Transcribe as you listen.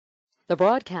The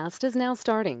broadcast is now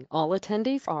starting. All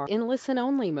attendees are in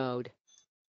listen-only mode.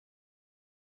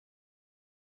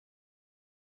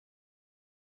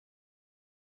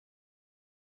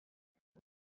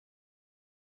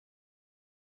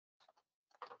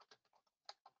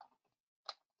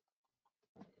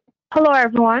 Hello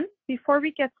everyone. Before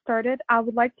we get started, I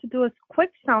would like to do a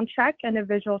quick sound check and a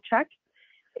visual check.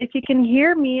 If you can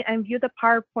hear me and view the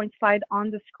PowerPoint slide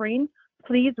on the screen,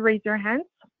 please raise your hands.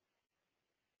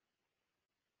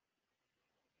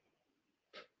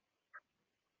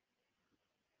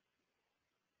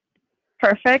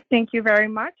 Perfect, thank you very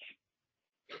much.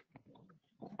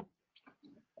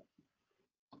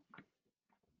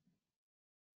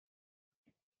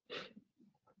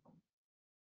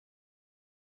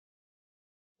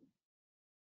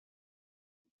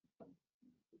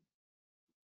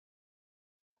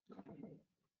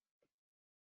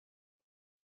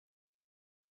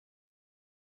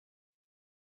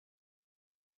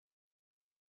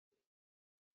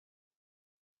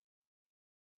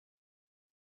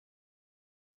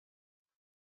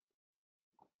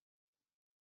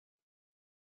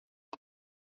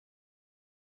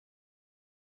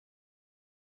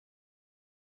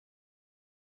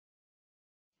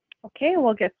 Okay,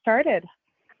 we'll get started.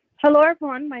 Hello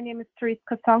everyone, my name is Therese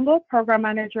Kasongo, Program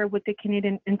Manager with the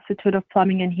Canadian Institute of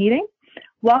Plumbing and Heating.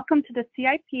 Welcome to the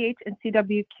CIPH and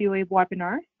CWQA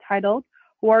webinar titled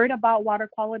Worried About Water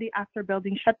Quality After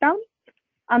Building Shutdown?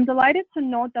 I'm delighted to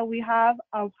note that we have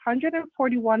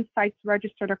 141 sites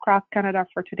registered across Canada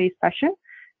for today's session,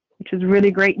 which is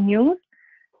really great news.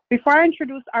 Before I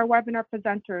introduce our webinar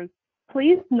presenters,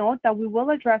 please note that we will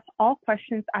address all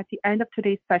questions at the end of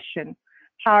today's session.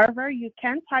 However, you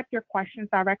can type your questions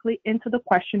directly into the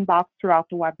question box throughout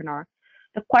the webinar.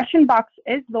 The question box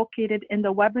is located in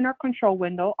the webinar control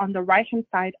window on the right-hand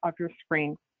side of your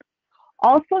screen.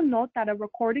 Also note that a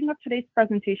recording of today's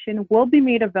presentation will be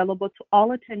made available to all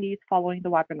attendees following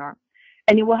the webinar,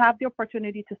 and you will have the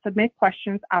opportunity to submit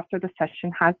questions after the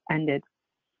session has ended.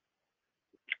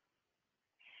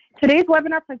 Today's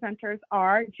webinar presenters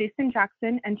are Jason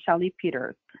Jackson and Shelley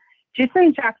Peters.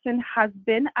 Jason Jackson has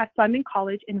been at Fleming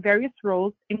College in various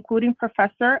roles, including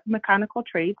Professor Mechanical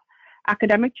Trades,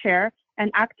 Academic Chair, and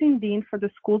Acting Dean for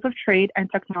the Schools of Trade and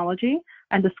Technology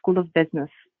and the School of Business.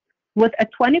 With a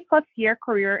 20-plus year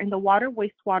career in the water,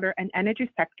 wastewater, and energy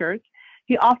sectors,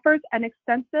 he offers an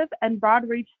extensive and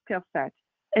broad-range skill set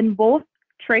in both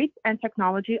trades and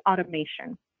technology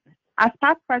automation. As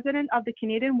past president of the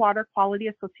Canadian Water Quality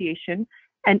Association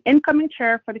and incoming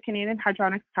chair for the Canadian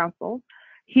Hydronics Council,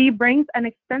 he brings an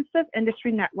extensive industry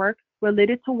network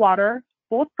related to water,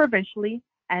 both provincially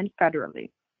and federally.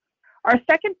 Our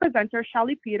second presenter,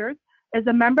 Shelley Peters, is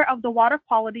a member of the water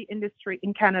quality industry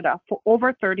in Canada for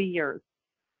over 30 years.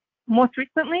 Most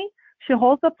recently, she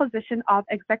holds the position of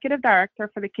Executive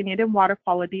Director for the Canadian Water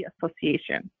Quality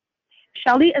Association.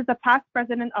 Shelley is a past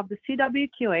president of the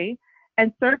CWQA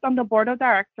and served on the board of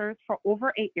directors for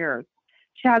over 8 years.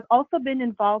 She has also been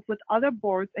involved with other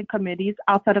boards and committees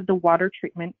outside of the water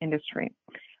treatment industry.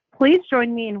 Please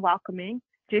join me in welcoming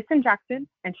Jason Jackson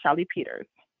and Shelley Peters.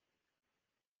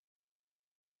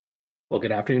 Well,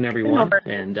 good afternoon, everyone,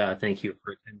 and thank you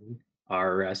for attending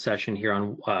our session here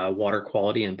on water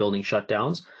quality and building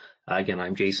shutdowns. Again,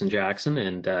 I'm Jason Jackson,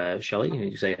 and Shelley, can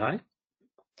you say hi?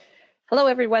 Hello,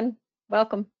 everyone.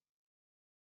 Welcome.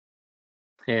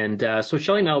 And so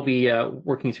Shelley and I will be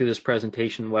working through this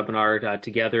presentation webinar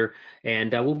together,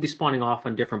 and we'll be spawning off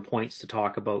on different points to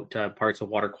talk about parts of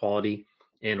water quality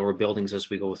and or buildings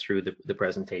as we go through the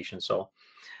presentation. So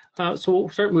we'll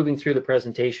start moving through the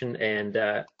presentation,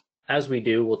 and as we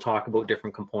do, we'll talk about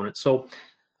different components. So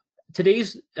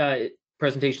today's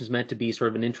presentation is meant to be sort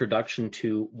of an introduction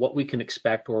to what we can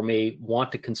expect or may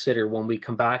want to consider when we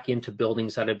come back into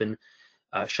buildings that have been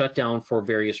shut down for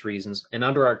various reasons. And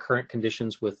under our current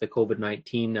conditions with the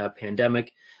COVID-19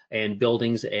 pandemic and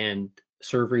buildings and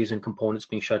servers and components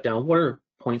being shut down, what are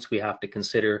points we have to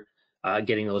consider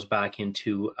getting those back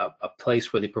into a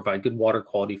place where they provide good water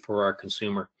quality for our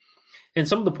consumer? And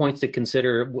some of the points to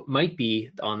consider might be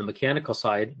on the mechanical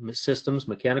side, systems,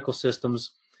 mechanical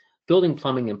systems, building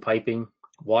plumbing and piping,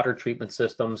 water treatment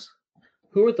systems,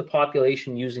 who are the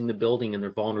population using the building and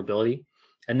their vulnerability,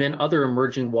 and then other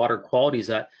emerging water qualities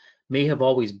that may have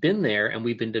always been there and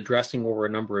we've been addressing over a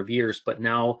number of years, but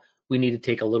now we need to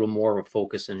take a little more of a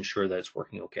focus and ensure that it's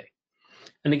working okay.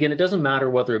 And again, it doesn't matter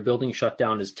whether a building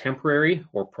shutdown is temporary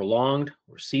or prolonged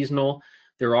or seasonal,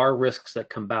 there are risks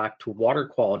that come back to water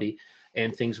quality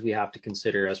and things we have to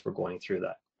consider as we're going through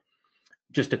that.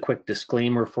 Just a quick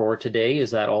disclaimer for today is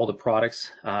that all the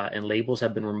products and labels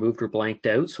have been removed or blanked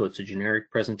out, so it's a generic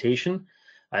presentation.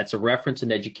 It's a reference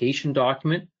and education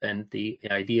document, and the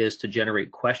idea is to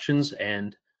generate questions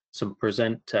and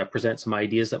present some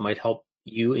ideas that might help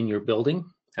you in your building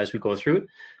as we go through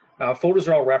it. Photos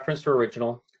are all referenced or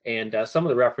original, and some of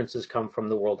the references come from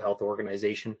the World Health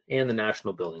Organization and the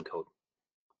National Building Code.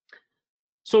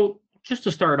 So just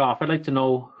to start off, I'd like to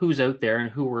know who's out there and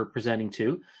who we're presenting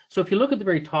to. So if you look at the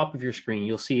very top of your screen,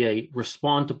 you'll see a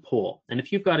respond to poll. And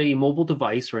if you've got a mobile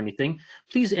device or anything,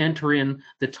 please enter in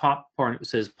the top part. It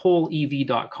says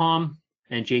pollev.com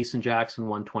and Jason Jackson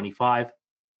 125,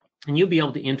 and you'll be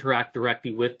able to interact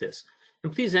directly with this.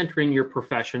 And please enter in your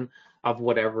profession of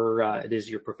whatever it is,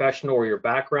 your profession or your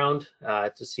background,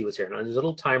 to see what's here. Now there's a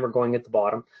little timer going at the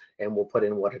bottom, and we'll put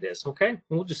in what it is, okay? And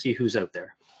we'll just see who's out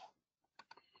there.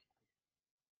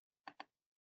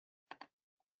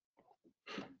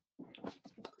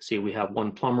 See, we have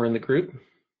one plumber in the group.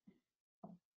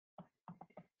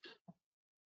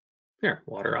 Here,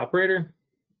 water operator.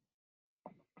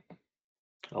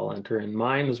 I'll enter in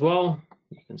mine as well.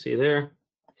 You can see there.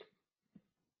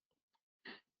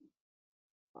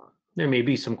 There may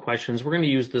be some questions. We're going to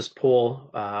use this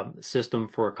poll system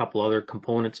for a couple other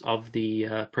components of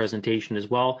the presentation as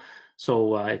well.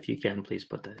 So if you can, please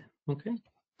put that in. Okay,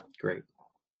 great.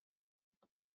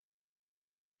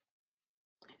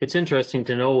 It's interesting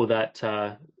to know that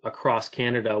across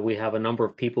Canada, we have a number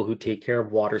of people who take care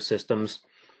of water systems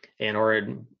and are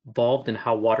involved in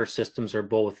how water systems are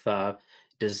both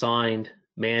designed,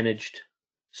 managed,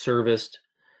 serviced,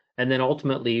 and then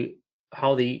ultimately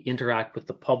how they interact with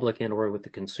the public and or with the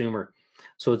consumer.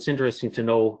 So it's interesting to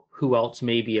know who else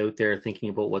may be out there thinking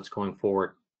about what's going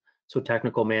forward. So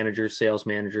technical managers, sales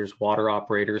managers, water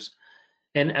operators.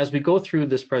 And as we go through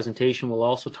this presentation, we'll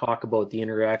also talk about the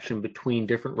interaction between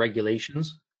different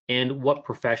regulations and what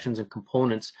professions and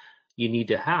components you need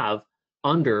to have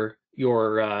under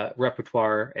your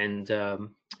repertoire and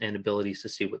abilities to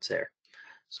see what's there.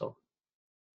 So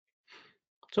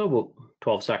about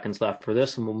 12 seconds left for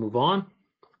this, and we'll move on.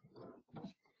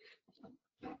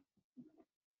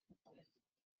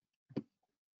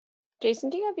 Jason,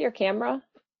 do you have your camera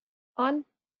on?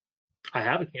 I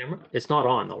have a camera. It's not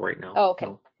on though right now. Oh, okay.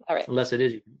 No. All right. Unless it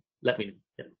is, you can let me know.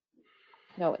 Yeah.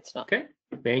 No, it's not. Okay.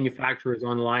 Manufacturers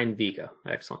online, Vega.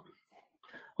 Excellent.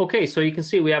 Okay, so you can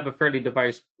see we have a fairly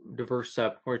diverse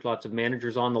lots of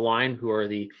managers on the line who are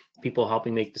the people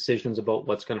helping make decisions about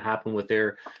what's going to happen with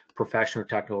their professional or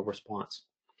technical response.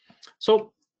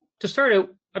 So to start out,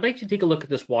 I'd like you to take a look at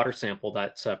this water sample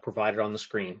that's provided on the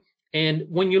screen. And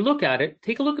when you look at it,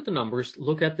 take a look at the numbers,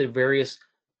 look at the various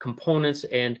components,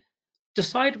 and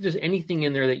decide if there's anything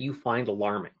in there that you find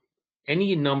alarming,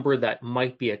 any number that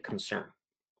might be a concern.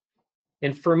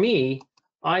 And for me,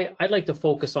 I'd like to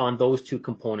focus on those two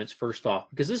components first off,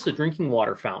 because this is a drinking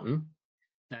water fountain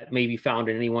that may be found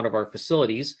in any one of our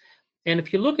facilities. And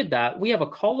if you look at that, we have a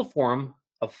coliform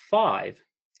of 5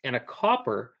 and a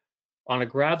copper on a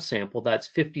grab sample that's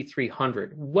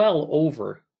 5,300, well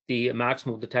over the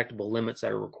maximum detectable limits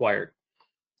that are required.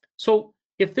 So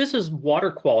if this is water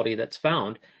quality that's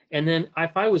found, and then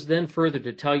if I was then further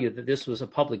to tell you that this was a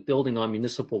public building on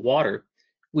municipal water,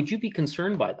 would you be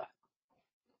concerned by that?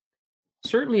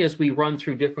 Certainly, as we run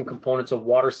through different components of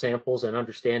water samples and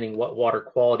understanding what water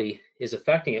quality is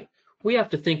affecting it, we have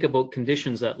to think about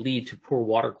conditions that lead to poor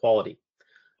water quality.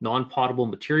 Non-potable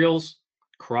materials,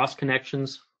 cross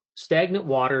connections, stagnant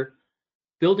water,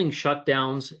 building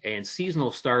shutdowns and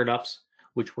seasonal startups,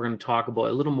 which we're going to talk about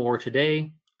a little more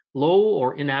today, low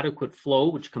or inadequate flow,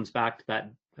 which comes back to that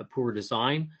poor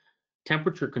design,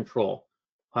 temperature control.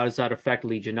 How does that affect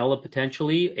Legionella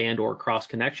potentially and or cross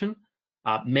connection?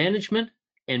 Management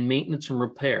and maintenance and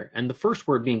repair. And the first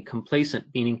word being complacent,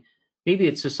 meaning maybe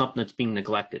it's just something that's being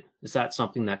neglected. Is that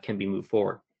something that can be moved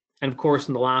forward? And of course,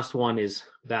 and the last one is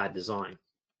bad design.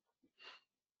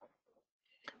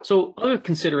 So other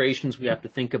considerations we have to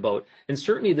think about, and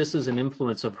certainly this is an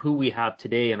influence of who we have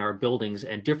today in our buildings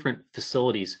and different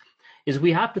facilities, is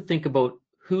we have to think about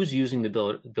who's using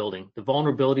the building, the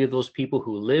vulnerability of those people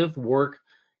who live, work,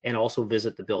 and also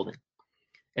visit the building.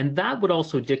 And that would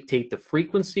also dictate the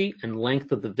frequency and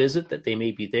length of the visit that they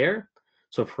may be there.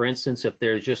 So for instance, if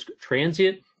they're just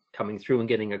transient, coming through and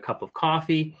getting a cup of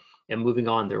coffee and moving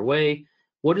on their way,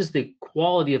 what is the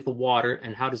quality of the water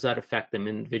and how does that affect them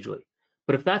individually?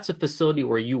 But if that's a facility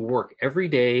where you work every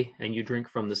day and you drink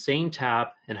from the same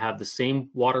tap and have the same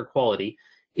water quality,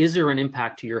 is there an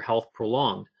impact to your health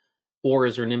prolonged? Or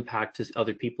is there an impact to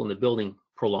other people in the building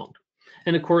prolonged?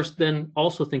 And of course, then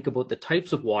also think about the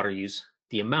types of water use,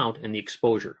 the amount and the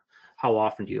exposure. How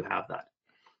often do you have that?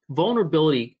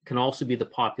 Vulnerability can also be the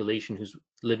population who's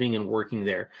living and working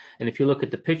there. And if you look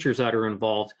at the pictures that are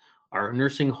involved, our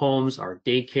nursing homes, our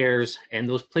daycares, and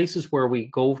those places where we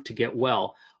go to get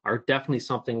well are definitely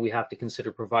something we have to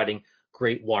consider providing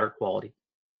great water quality.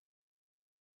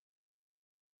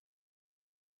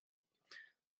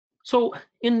 So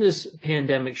in this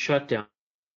pandemic shutdown,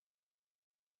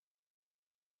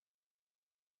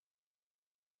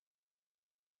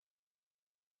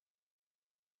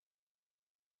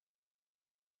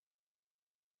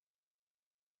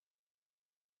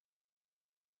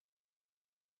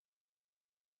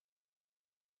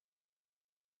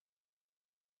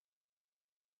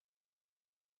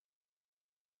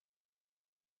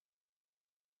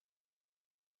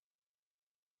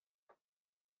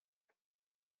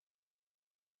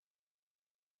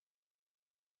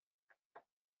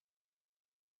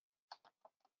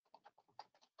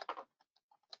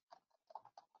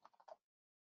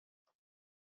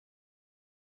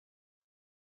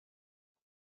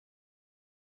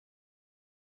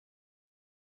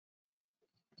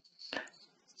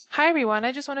 Hi everyone,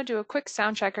 I just want to do a quick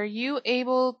sound check. Are you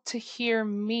able to hear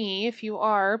me? If you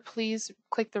are, please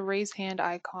click the raise hand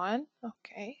icon.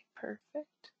 Okay,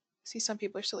 perfect. See, some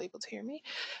people are still able to hear me.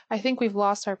 I think we've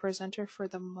lost our presenter for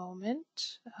the moment.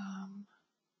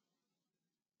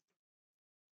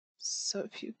 So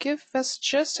if you give us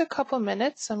just a couple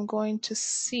minutes, I'm going to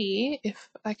see if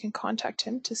I can contact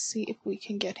him to see if we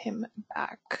can get him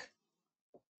back.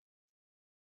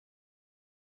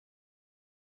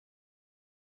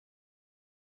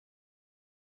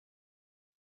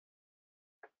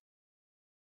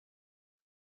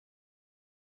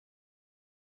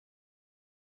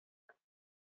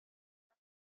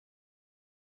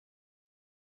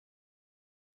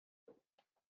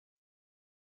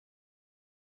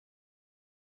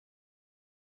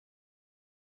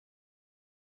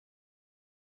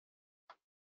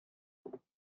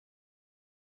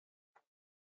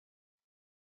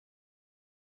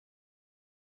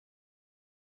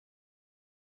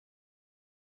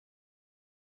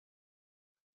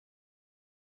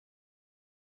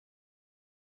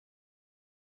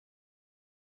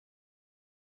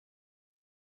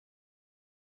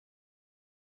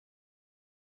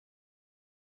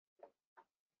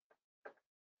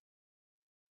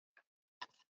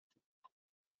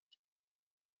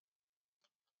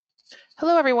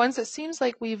 Hello everyone, so it seems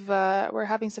like we're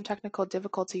having some technical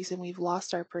difficulties and we've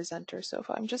lost our presenter. So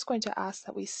I'm just going to ask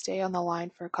that we stay on the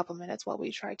line for a couple minutes while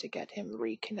we try to get him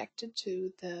reconnected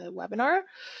to the webinar.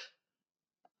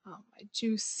 I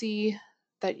do see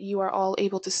that you are all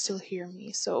able to still hear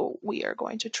me, so we are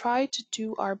going to try to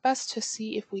do our best to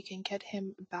see if we can get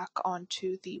him back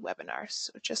onto the webinar.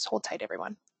 So just hold tight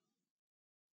everyone.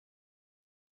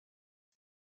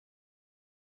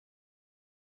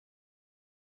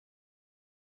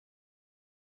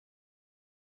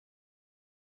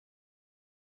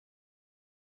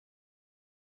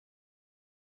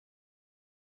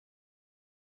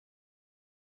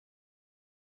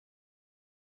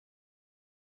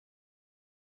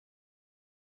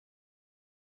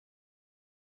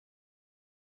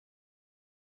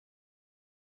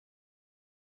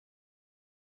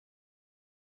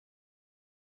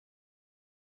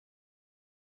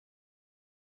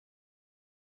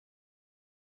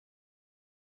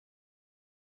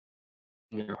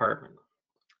 in an apartment.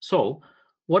 So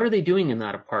what are they doing in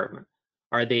that apartment?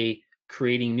 Are they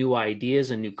creating new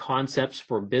ideas and new concepts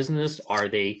for business? Are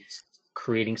they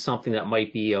creating something that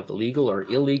might be of legal or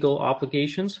illegal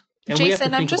obligations? And we have to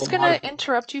Jason, I'm think just about going to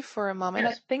interrupt you for a moment.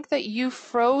 Yes. I think that you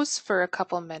froze for a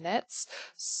couple minutes.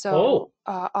 So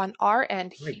Oh, on our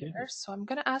end my here, goodness. so I'm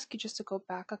going to ask you just to go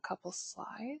back a couple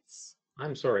slides.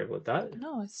 I'm sorry about that.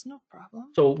 No, it's no problem.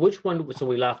 So which one, so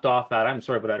we left off at, I'm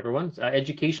sorry about that, everyone.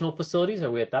 Educational facilities,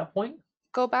 are we at that point?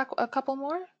 Go back a couple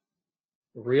more.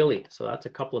 Really? So that's a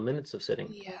couple of minutes of sitting.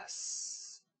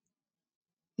 Yes.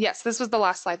 Yes, this was the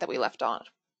last slide that we left on.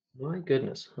 My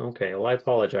goodness. Okay, well, I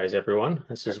apologize, everyone.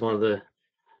 This is one of the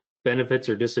benefits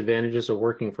or disadvantages of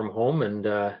working from home, and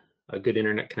a good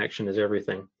internet connection is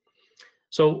everything.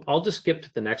 So I'll just skip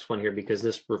to the next one here because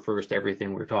this refers to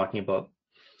everything we're talking about.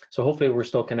 So hopefully we're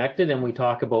still connected and we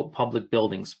talk about public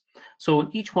buildings. So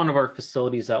in each one of our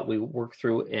facilities that we work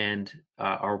through and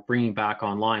are bringing back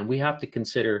online, we have to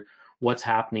consider what's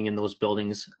happening in those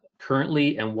buildings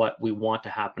currently and what we want to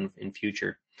happen in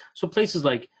future. So places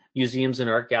like museums and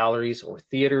art galleries or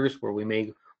theaters where we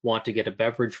may want to get a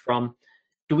beverage from,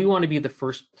 do we want to be the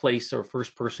first place or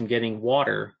first person getting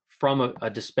water from a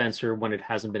dispenser when it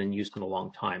hasn't been in use in a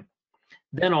long time?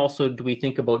 Then also, do we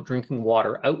think about drinking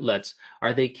water outlets?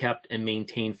 Are they kept and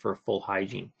maintained for full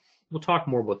hygiene? We'll talk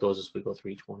more about those as we go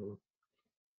through each one of them.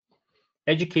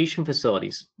 Education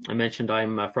facilities. I mentioned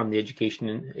I'm from the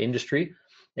education industry.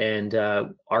 And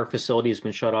our facility has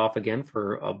been shut off again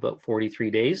for about 43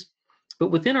 days. But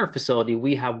within our facility,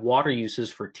 we have water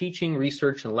uses for teaching,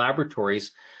 research, and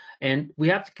laboratories. And we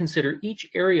have to consider each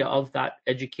area of that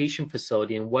education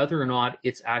facility and whether or not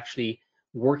it's actually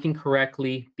working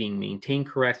correctly, being maintained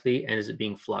correctly, and is it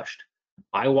being flushed.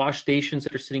 Eye wash stations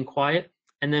that are sitting quiet.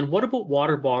 And then what about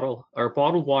water bottle or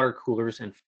bottled water coolers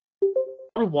and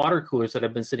bottled water coolers that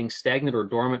have been sitting stagnant or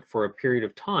dormant for a period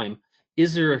of time?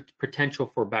 Is there a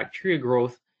potential for bacteria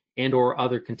growth and or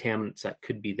other contaminants that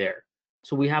could be there?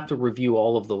 So we have to review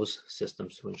all of those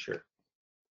systems to ensure.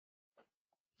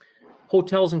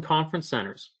 Hotels and conference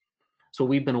centers. So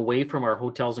we've been away from our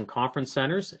hotels and conference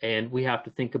centers, and we have to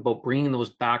think about bringing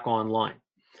those back online.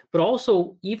 But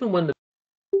also, even when the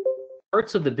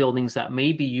parts of the buildings that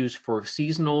may be used for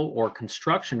seasonal or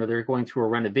construction, or they're going through a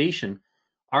renovation,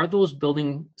 are those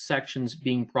building sections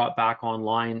being brought back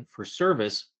online for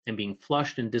service and being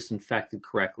flushed and disinfected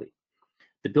correctly?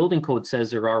 The building code says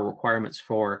there are requirements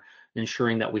for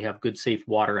ensuring that we have good, safe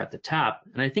water at the tap.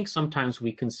 And I think sometimes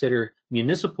we consider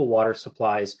municipal water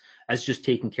supplies as just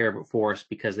taking care of it for us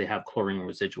because they have chlorine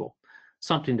residual.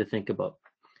 Something to think about.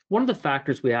 One of the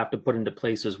factors we have to put into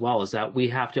place as well is that we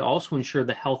have to also ensure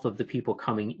the health of the people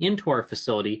coming into our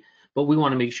facility, but we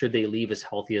want to make sure they leave as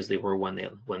healthy as they were when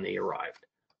they arrived.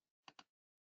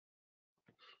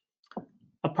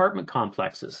 Apartment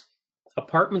complexes.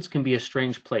 Apartments can be a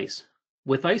strange place.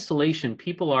 With isolation,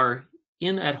 people are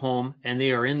in at home and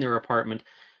they are in their apartment.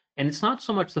 And it's not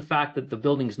so much the fact that the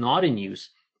building's not in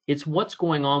use, it's what's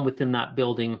going on within that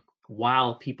building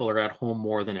while people are at home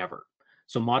more than ever.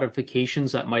 So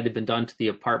modifications that might have been done to the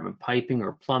apartment piping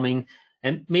or plumbing,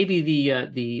 and maybe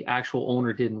the actual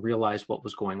owner didn't realize what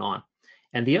was going on.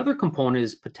 And the other component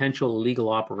is potential illegal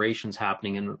operations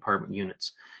happening in apartment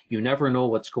units. You never know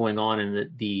what's going on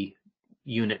in the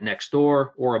unit next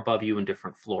door or above you in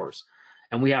different floors.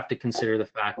 And we have to consider the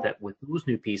fact that with those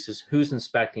new pieces, who's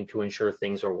inspecting to ensure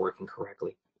things are working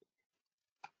correctly.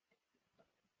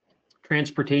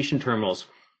 Transportation terminals.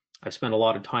 I've spent a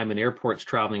lot of time in airports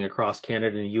traveling across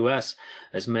Canada and the US,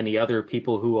 as many other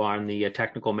people who are on the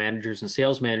technical managers and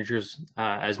sales managers,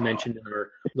 as mentioned in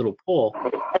our little poll.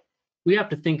 We have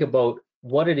to think about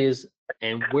what it is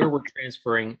and where we're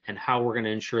transferring and how we're going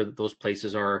to ensure that those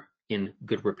places are in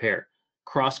good repair.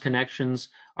 Cross connections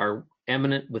are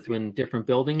eminent within different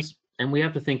buildings, and we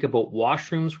have to think about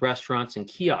washrooms, restaurants, and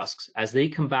kiosks as they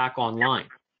come back online.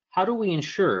 How do we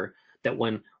ensure that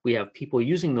when we have people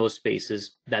using those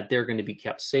spaces, that they're going to be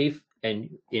kept safe and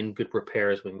in good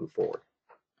repair as we move forward?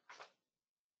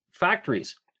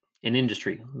 Factories and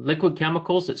industry. Liquid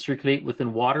chemicals that circulate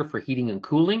within water for heating and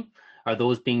cooling, are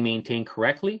those being maintained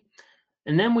correctly?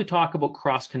 And then we talk about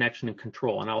cross connection and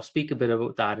control, and I'll speak a bit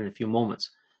about that in a few moments.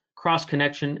 Cross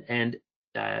connection and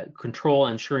control,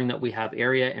 ensuring that we have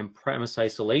area and premise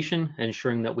isolation, and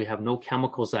ensuring that we have no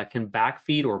chemicals that can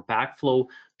backfeed or backflow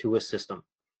to a system.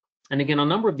 And again, on a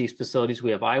number of these facilities,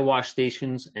 we have eye wash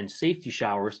stations and safety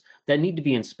showers that need to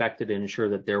be inspected and ensure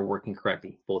that they're working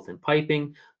correctly, both in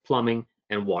piping, plumbing,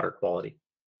 and water quality.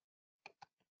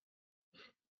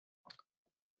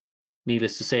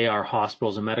 Needless to say, our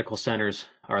hospitals and medical centers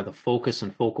are the focus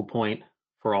and focal point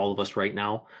for all of us right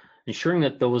now, ensuring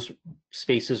that those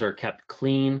spaces are kept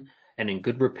clean and in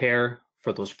good repair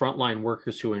for those frontline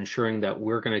workers who are ensuring that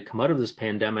we're going to come out of this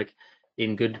pandemic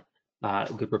in good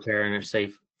repair and are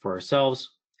safe for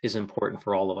ourselves is important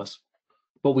for all of us.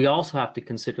 But we also have to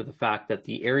consider the fact that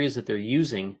the areas that they're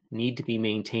using need to be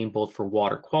maintained both for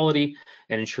water quality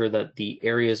and ensure that the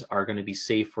areas are going to be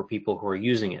safe for people who are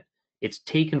using it. It's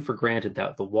taken for granted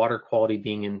that the water quality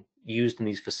being used in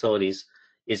these facilities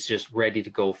is just ready to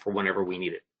go for whenever we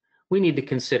need it. We need to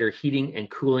consider heating and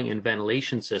cooling and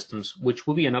ventilation systems, which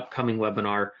will be an upcoming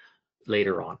webinar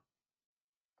later on.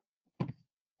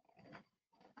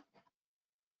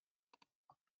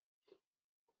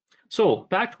 So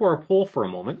back to our poll for a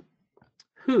moment.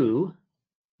 Who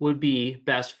would be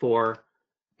best for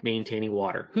maintaining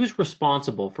water? Who's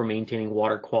responsible for maintaining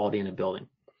water quality in a building?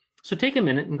 So take a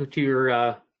minute and go to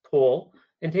your poll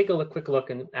and take a quick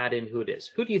look and add in who it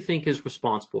is. Who do you think is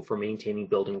responsible for maintaining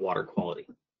building water quality?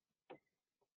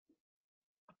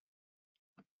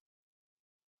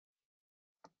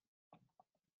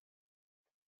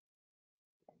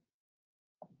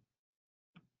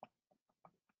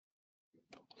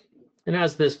 And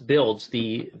as this builds,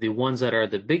 the ones that are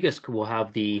the biggest will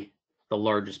have the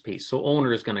largest piece. So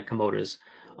owner is going to come out as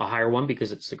a higher one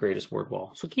because it's the greatest word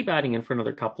wall. So keep adding in for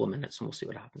another couple of minutes and we'll see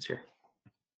what happens here.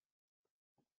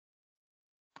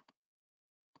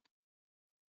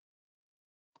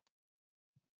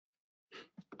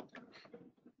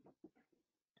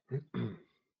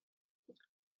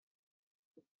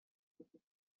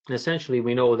 And essentially,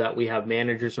 we know that we have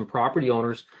managers and property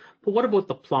owners, but what about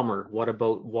the plumber? What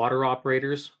about water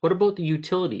operators? What about the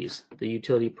utilities, the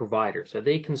utility providers? Are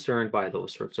they concerned by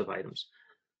those sorts of items?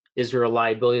 Is there a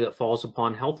liability that falls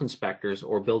upon health inspectors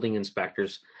or building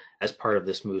inspectors as part of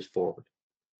this moves forward?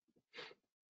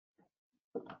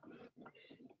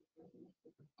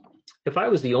 If I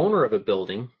was the owner of a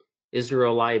building, is there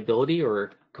a liability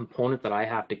or component that I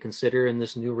have to consider in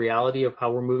this new reality of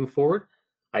how we're moving forward?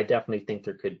 I definitely think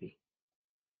there could be.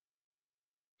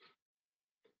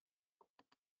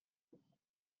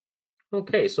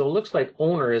 Okay, so it looks like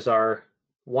owner is our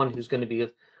one who's going to be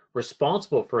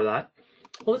responsible for that.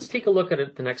 Well, let's take a look at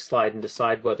it the next slide and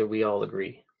decide whether we all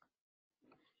agree.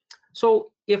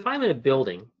 So if I'm in a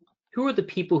building, who are the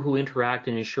people who interact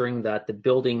in ensuring that the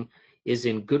building is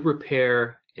in good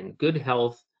repair, in good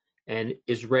health, and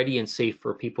is ready and safe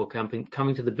for people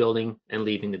coming to the building and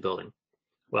leaving the building?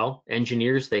 Well,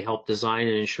 engineers, they help design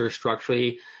and ensure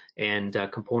structurally and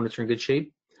components are in good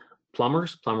shape.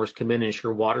 Plumbers come in and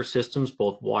ensure water systems,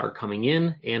 both water coming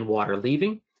in and water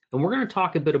leaving. And we're going to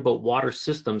talk a bit about water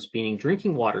systems, meaning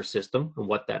drinking water system and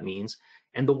what that means,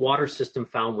 and the water system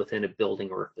found within a building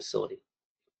or a facility.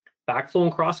 Backflow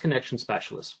and cross-connection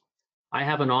specialists. I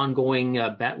have an ongoing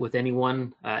bet with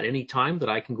anyone at any time that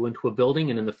I can go into a building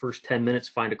and in the first 10 minutes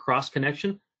find a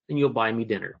cross-connection, and you'll buy me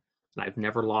dinner. And I've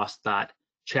never lost that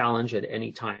challenge at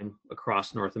any time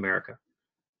across North America.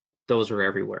 Those are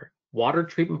everywhere. Water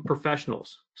treatment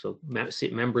professionals, so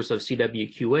members of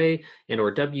CWQA and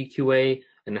or WQA,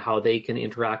 and how they can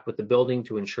interact with the building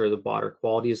to ensure the water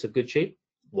quality is of good shape.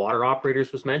 Water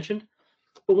operators was mentioned,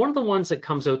 but one of the ones that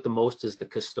comes out the most is the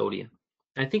custodian.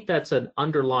 I think that's an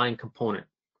underlying component.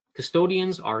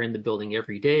 Custodians are in the building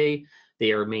every day.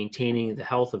 They are maintaining the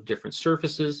health of different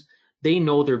surfaces. They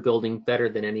know their building better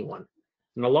than anyone.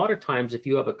 And a lot of times, if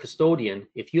you have a custodian,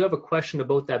 if you have a question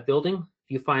about that building,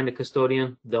 if you find a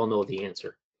custodian, they'll know the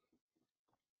answer.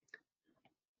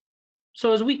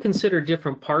 So as we consider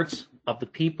different parts of the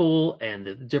people and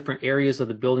the different areas of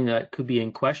the building that could be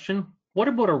in question, what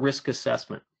about a risk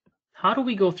assessment? How do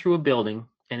we go through a building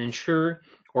and ensure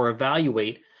or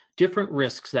evaluate different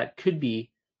risks that could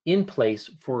be in place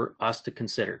for us to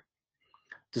consider?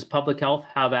 Does public health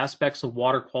have aspects of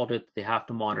water quality that they have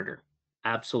to monitor?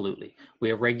 Absolutely. We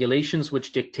have regulations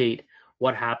which dictate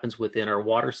what happens within our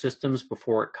water systems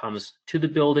before it comes to the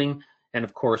building, and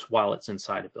of course, while it's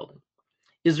inside a building.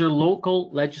 Is there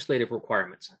local legislative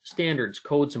requirements, standards,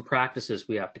 codes, and practices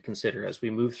we have to consider as we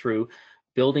move through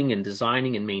building and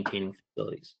designing and maintaining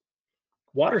facilities?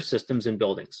 Water systems in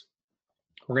buildings.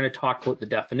 We're going to talk about the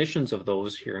definitions of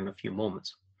those here in a few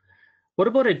moments. What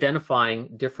about identifying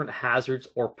different hazards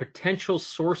or potential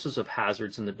sources of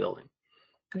hazards in the building?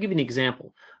 I'll give you an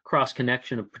example.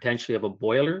 Cross-connection of potentially of a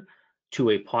boiler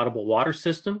to a potable water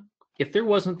system. If there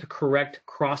wasn't the correct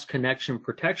cross-connection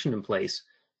protection in place,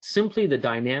 simply the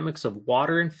dynamics of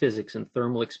water and physics and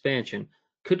thermal expansion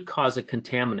could cause a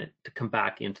contaminant to come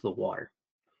back into the water.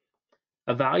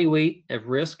 Evaluate a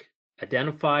risk,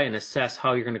 identify and assess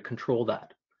how you're going to control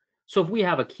that. So if we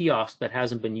have a kiosk that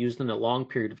hasn't been used in a long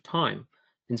period of time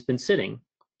and it's been sitting,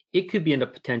 it could be in a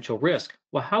potential risk.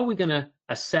 Well, how are we going to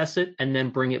assess it and then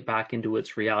bring it back into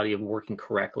its reality of working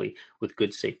correctly with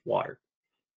good, safe water?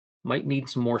 Might need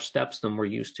some more steps than we're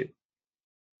used to.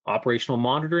 Operational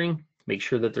monitoring, make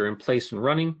sure that they're in place and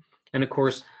running. And of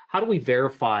course, how do we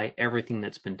verify everything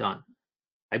that's been done?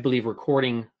 I believe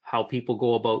recording how people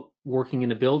go about working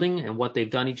in a building and what they've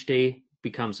done each day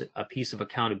becomes a piece of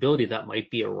accountability that might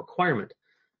be a requirement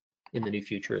in the new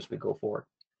future as we go forward.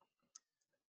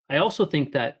 I also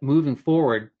think that moving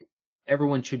forward,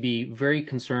 everyone should be very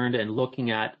concerned and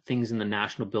looking at things in the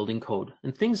National Building Code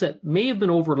and things that may have been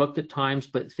overlooked at times,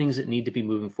 but things that need to be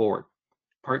moving forward.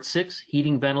 Part 6,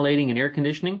 heating, ventilating, and air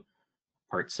conditioning.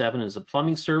 Part 7 is a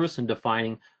plumbing service and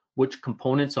defining which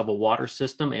components of a water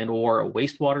system and or a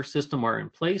wastewater system are in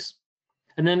place.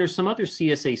 And then there's some other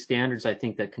CSA standards I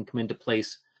think that can come into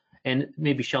place. And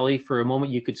maybe Shelley, for a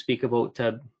moment, you could speak about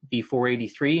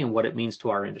B483 and what it means to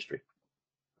our industry.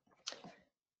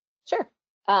 Sure.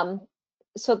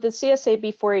 So the CSA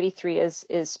B483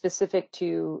 is specific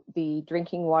to the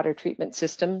drinking water treatment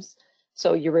systems.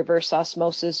 So your reverse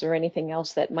osmosis or anything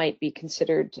else that might be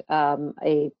considered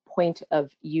a point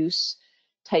of use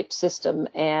type system.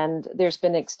 And there's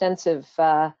been extensive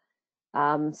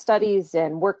studies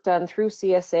and work done through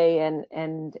CSA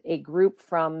and a group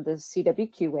from the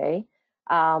CWQA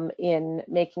in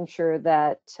making sure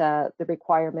that the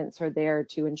requirements are there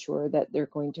to ensure that they're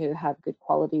going to have good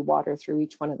quality water through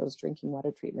each one of those drinking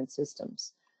water treatment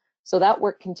systems. So that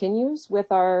work continues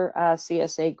with our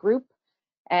CSA group,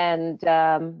 and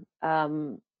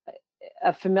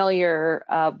a familiar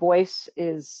voice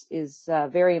is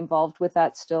very involved with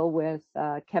that still, with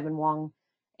Kevin Wong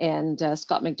and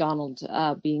Scott McDonald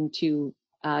being two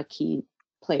key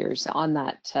players on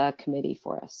that committee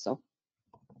for us. So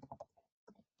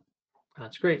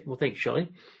that's great. Well, thanks,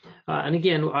 Shelley. And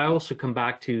again, I also come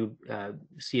back to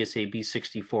CSA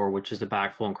B64, which is the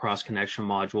backflow and cross connection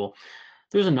module.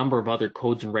 There's a number of other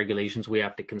codes and regulations we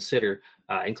have to consider,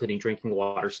 including drinking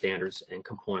water standards and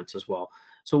components as well.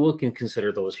 So we can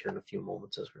consider those here in a few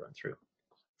moments as we run through.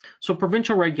 So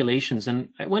provincial regulations, and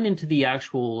I went into the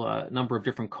actual number of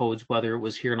different codes, whether it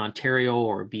was here in Ontario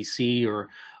or BC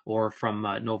or from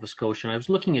Nova Scotia. And I was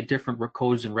looking at different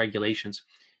codes and regulations.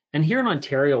 And here in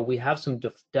Ontario, we have some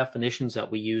definitions that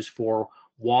we use for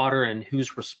water and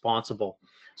who's responsible.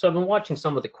 So I've been watching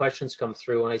some of the questions come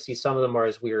through, and I see some of them are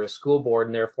as we are a school board,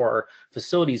 and therefore our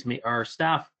facilities, our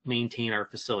staff maintain our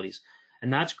facilities.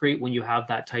 And that's great when you have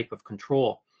that type of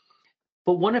control.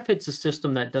 But what if it's a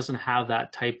system that doesn't have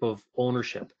that type of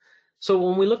ownership? So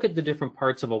when we look at the different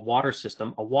parts of a water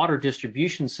system, a water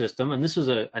distribution system, and this is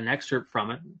an excerpt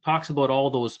from it, talks about all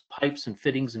those pipes and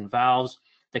fittings and valves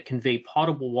that convey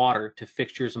potable water to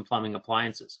fixtures and plumbing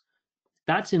appliances.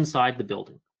 That's inside the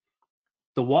building.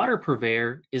 The water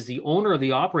purveyor is the owner or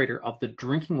the operator of the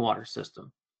drinking water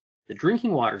system. The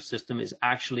drinking water system is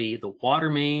actually the water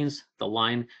mains, the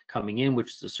line coming in,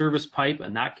 which is the service pipe,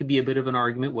 and that could be a bit of an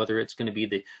argument whether it's going to be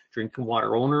the drinking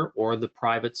water owner or the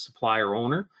private supplier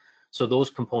owner. So those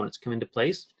components come into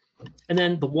place. And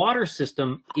then the water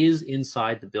system is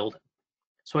inside the building.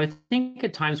 So I think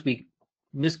at times we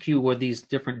miscue what these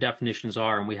different definitions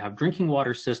are, and we have drinking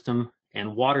water system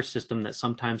and water system that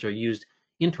sometimes are used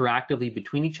interactively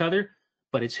between each other,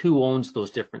 but it's who owns those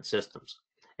different systems,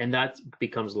 and that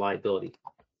becomes liability.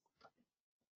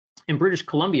 In British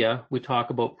Columbia, we talk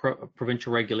about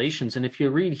provincial regulations, and if you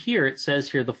read here, it says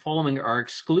here the following are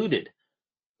excluded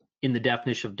in the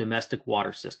definition of domestic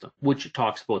water system, which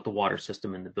talks about the water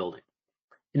system in the building.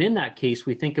 And in that case,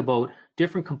 we think about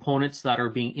different components that are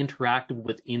being interacted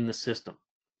within the system.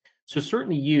 So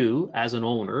certainly you, as an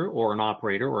owner or an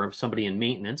operator or somebody in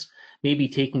maintenance, may be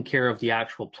taking care of the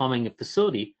actual plumbing and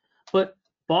facility, but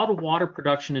bottled water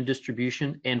production and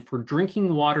distribution, and for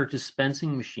drinking water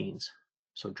dispensing machines,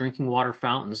 so drinking water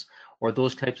fountains or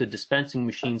those types of dispensing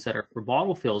machines that are for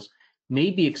bottle fills, may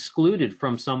be excluded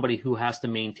from somebody who has to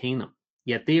maintain them,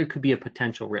 yet there could be a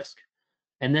potential risk.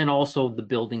 And then also the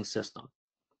building system.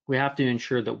 We have to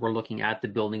ensure that we're looking at the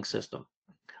building system.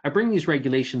 I bring these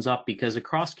regulations up because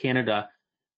across Canada,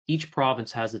 each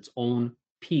province has its own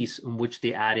piece in which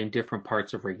they add in different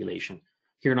parts of regulation.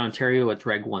 Here in Ontario, it's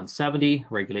Reg 170,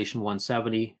 Regulation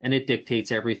 170, and it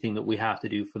dictates everything that we have to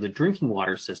do for the drinking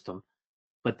water system.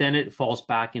 But then it falls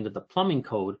back into the plumbing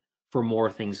code for more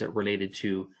things that related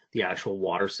to the actual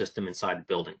water system inside the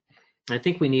building. And I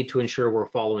think we need to ensure we're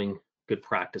following good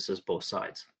practices both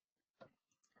sides.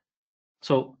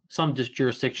 So some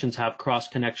jurisdictions have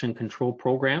cross-connection control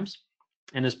programs,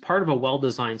 and as part of a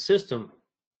well-designed system,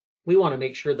 we want to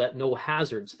make sure that no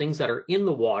hazards, things that are in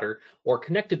the water or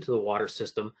connected to the water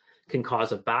system, can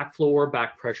cause a backflow or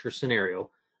back pressure scenario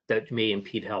that may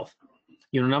impede health.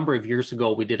 You know, a number of years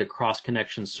ago, we did a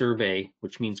cross-connection survey,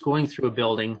 which means going through a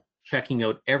building, checking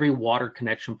out every water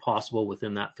connection possible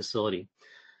within that facility,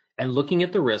 and looking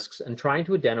at the risks and trying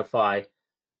to identify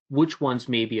which ones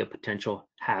may be a potential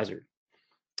hazard.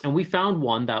 And we found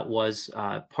one that was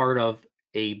part of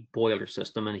a boiler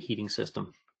system and a heating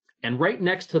system. And right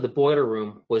next to the boiler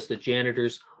room was the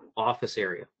janitor's office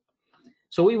area.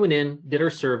 So we went in, did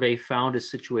our survey, found a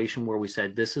situation where we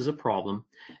said this is a problem,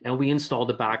 and we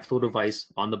installed a backflow device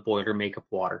on the boiler makeup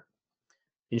water.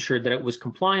 Ensured that it was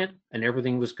compliant and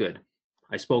everything was good.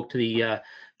 I spoke to the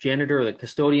janitor or the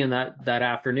custodian that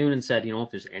afternoon and said, you know,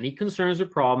 if there's any concerns or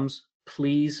problems,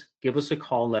 please give us a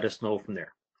call and let us know from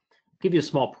there. Give you a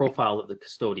small profile of the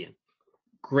custodian.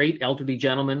 Great elderly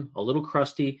gentleman, a little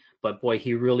crusty, but boy,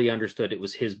 he really understood it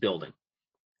was his building.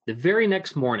 The very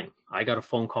next morning, I got a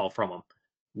phone call from him.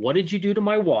 What did you do to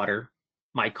my water?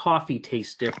 My coffee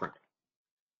tastes different.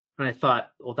 And I thought,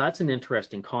 well, that's an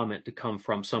interesting comment to come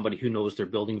from somebody who knows their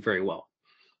building very well.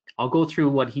 I'll go through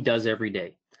what he does every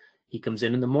day. He comes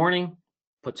in the morning,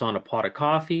 puts on a pot of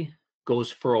coffee, goes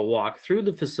for a walk through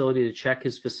the facility to check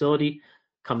his facility,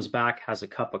 comes back, has a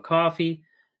cup of coffee,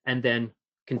 and then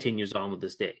continues on with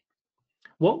his day.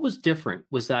 What was different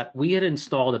was that we had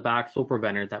installed a backflow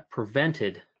preventer that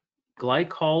prevented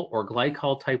glycol or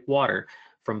glycol type water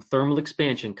from thermal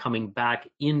expansion coming back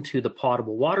into the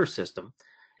potable water system.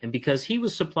 And because he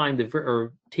was supplying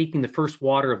taking the first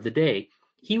water of the day,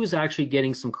 he was actually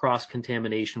getting some cross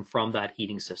contamination from that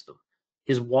heating system.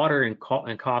 His water and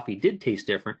coffee did taste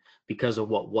different because of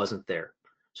what wasn't there.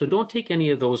 So don't take any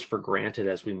of those for granted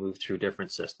as we move through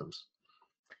different systems.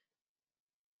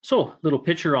 So, little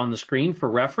picture on the screen for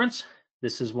reference.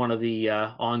 This is one of the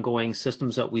ongoing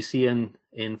systems that we see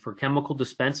in for chemical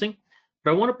dispensing.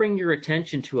 But I want to bring your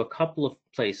attention to a couple of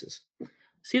places.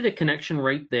 See the connection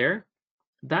right there?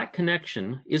 That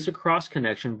connection is a cross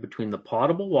connection between the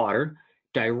potable water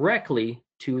directly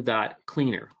to that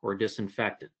cleaner or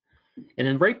disinfectant. And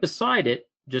then right beside it,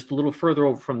 just a little further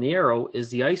over from the arrow, is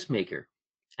the ice maker.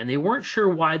 And they weren't sure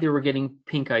why they were getting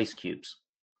pink ice cubes.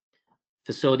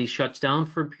 Facility shuts down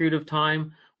for a period of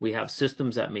time. We have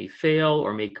systems that may fail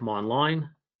or may come online,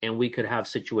 and we could have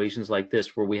situations like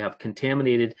this where we have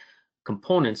contaminated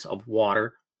components of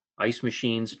water, ice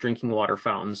machines, drinking water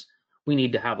fountains. We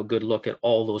need to have a good look at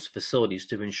all those facilities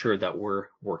to ensure that we're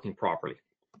working properly.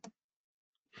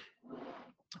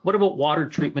 What about water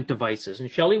treatment devices?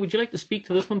 And Shelley, would you like to speak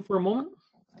to this one for a moment?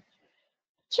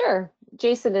 Sure.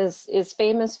 Jason is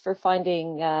famous for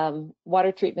finding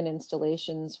water treatment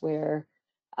installations where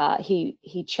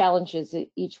he challenges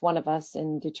each one of us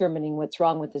in determining what's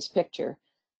wrong with this picture.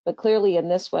 But clearly in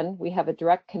this one, we have a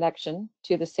direct connection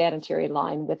to the sanitary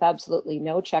line with absolutely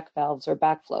no check valves or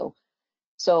backflow.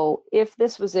 So if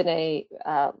this was in a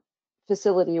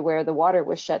facility where the water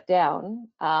was shut down,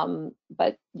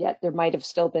 but yet there might have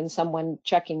still been someone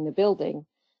checking the building,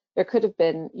 there could have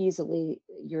been easily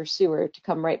your sewer to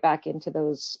come right back into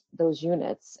those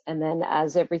units. And then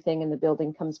as everything in the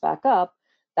building comes back up,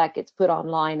 that gets put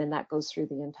online and that goes through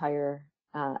the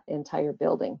entire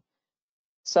building.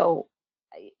 So,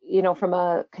 you know, from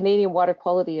a Canadian Water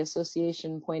Quality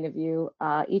Association point of view,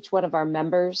 each one of our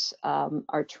members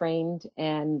are trained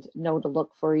and know to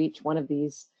look for each one of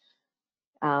these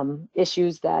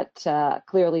issues that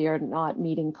clearly are not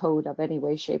meeting code of any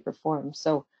way, shape, or form.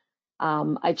 So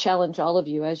I challenge all of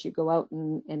you as you go out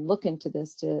and look into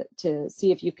this to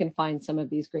see if you can find some of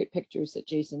these great pictures that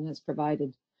Jason has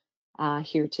provided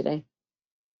here today.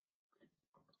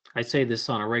 I say this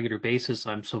on a regular basis.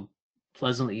 I'm so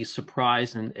pleasantly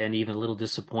surprised and even a little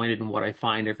disappointed in what I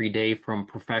find every day from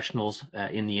professionals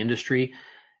in the industry.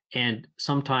 And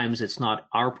sometimes it's not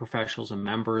our professionals and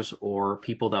members or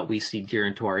people that we see dear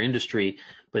into our industry,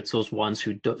 but it's those ones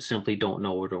who simply don't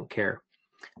know or don't care.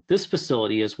 This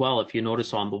facility as well, if you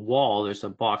notice on the wall, there's a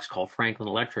box called Franklin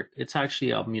Electric. It's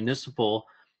actually a municipal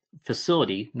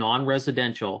facility,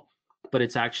 non-residential, but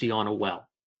it's actually on a well.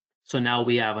 So now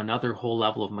we have another whole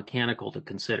level of mechanical to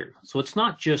consider. So it's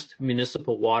not just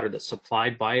municipal water that's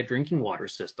supplied by a drinking water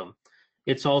system.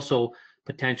 It's also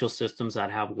potential systems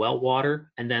that have well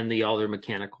water and then the other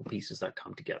mechanical pieces that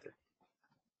come together.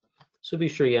 So be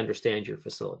sure you understand your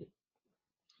facility.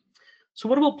 So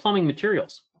what about plumbing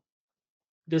materials?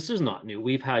 This is not new.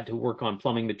 We've had to work on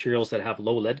plumbing materials that have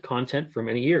low lead content for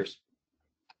many years.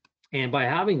 And by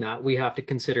having that, we have to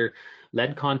consider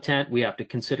lead content, we have to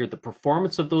consider the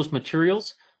performance of those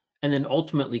materials, and then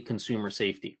ultimately consumer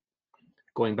safety.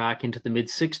 Going back into the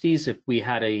mid-60s, if we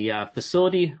had a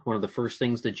facility, one of the first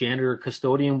things the janitor or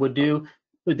custodian would do,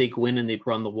 would they go in and they'd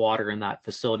run the water in that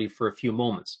facility for a few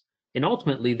moments. And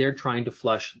ultimately, they're trying to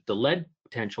flush the lead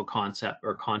potential concept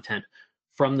or content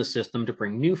from the system to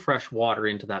bring new fresh water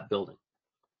into that building.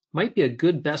 Might be a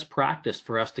good best practice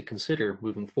for us to consider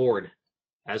moving forward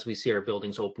as we see our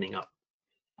buildings opening up.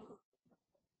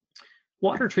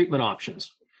 Water treatment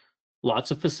options. Lots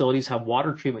of facilities have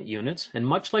water treatment units, and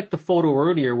much like the photo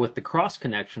earlier with the cross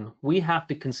connection, we have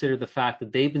to consider the fact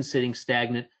that they've been sitting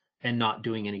stagnant and not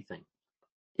doing anything.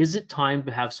 Is it time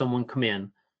to have someone come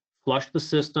in, flush the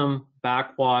system,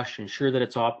 backwash, ensure that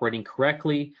it's operating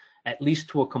correctly, at least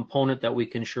to a component that we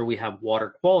can ensure we have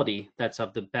water quality that's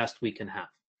of the best we can have?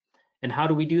 And how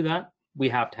do we do that? We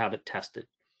have to have it tested.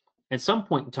 At some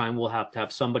point in time, we'll have to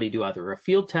have somebody do either a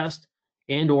field test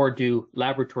and or do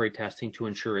laboratory testing to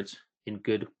ensure it's in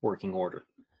good working order.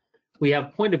 We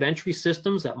have point of entry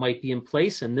systems that might be in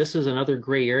place, and this is another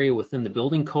gray area within the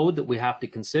building code that we have to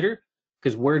consider,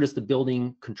 because where does the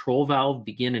building control valve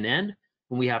begin and end?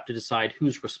 And we have to decide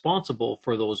who's responsible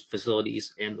for those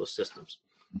facilities and those systems.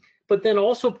 But then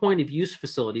also point of use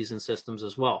facilities and systems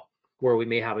as well, where we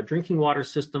may have a drinking water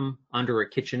system under a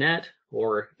kitchenette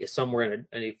or somewhere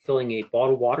in filling a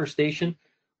bottled water station.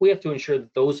 We have to ensure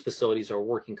that those facilities are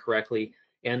working correctly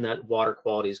and that water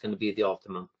quality is going to be the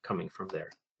optimum coming from there.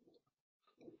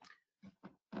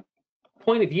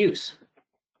 Point of use.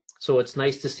 So it's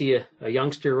nice to see a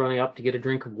youngster running up to get a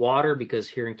drink of water, because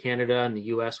here in Canada and the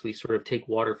US, we sort of take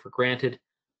water for granted.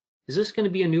 Is this going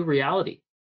to be a new reality?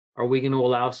 Are we going to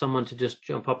allow someone to just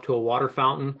jump up to a water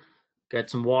fountain, get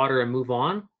some water and move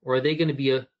on? Or are they going to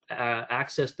be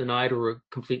access denied or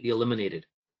completely eliminated.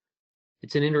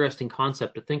 It's an interesting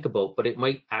concept to think about, but it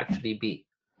might actually be.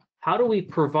 How do we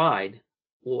provide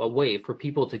a way for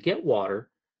people to get water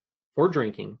for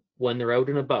drinking when they're out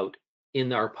and about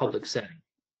in our public setting?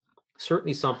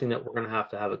 Certainly something that we're going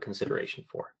to have a consideration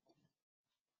for.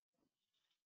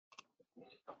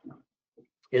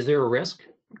 Is there a risk?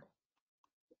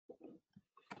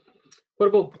 What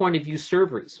about point of view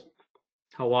serveries?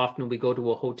 How often we go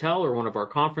to a hotel or one of our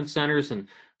conference centers and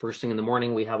first thing in the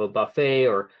morning we have a buffet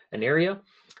or an area?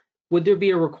 Would there be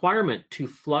a requirement to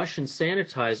flush and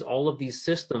sanitize all of these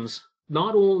systems,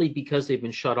 not only because they've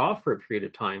been shut off for a period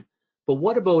of time, but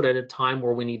what about at a time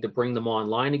where we need to bring them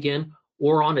online again,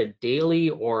 or on a daily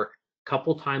or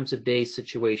couple times a day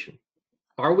situation?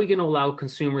 Are we going to allow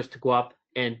consumers to go up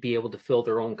and be able to fill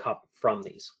their own cup from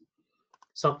these?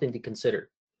 Something to consider.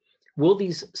 Will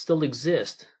these still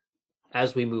exist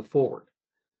as we move forward?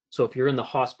 So if you're in the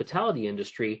hospitality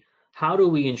industry, how do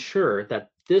we ensure that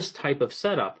this type of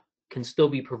setup can still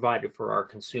be provided for our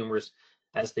consumers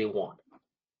as they want?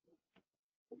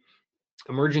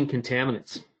 Emerging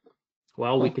contaminants.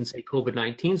 Well, we can say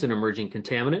COVID-19 is an emerging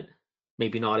contaminant,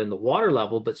 maybe not in the water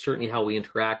level, but certainly how we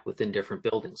interact within different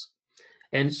buildings.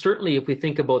 And certainly if we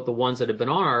think about the ones that have been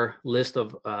on our list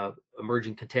of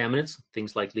emerging contaminants,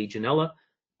 things like Legionella,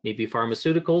 maybe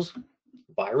pharmaceuticals,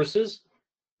 viruses,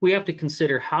 we have to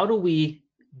consider how do we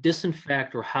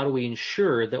disinfect or how do we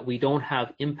ensure that we don't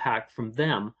have impact from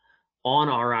them on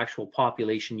our actual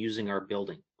population using our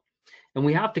building. And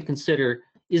we have to consider,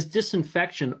 is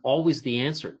disinfection always the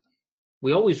answer?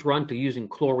 We always run to using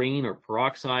chlorine or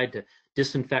peroxide to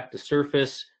disinfect the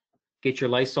surface, get your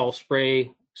Lysol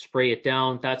spray, spray it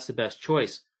down, that's the best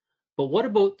choice. But what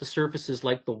about the surfaces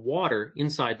like the water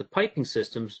inside the piping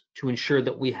systems to ensure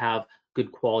that we have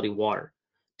good quality water?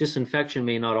 Disinfection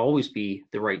may not always be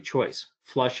the right choice.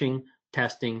 Flushing,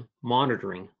 testing,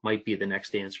 monitoring might be the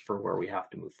next answer for where we have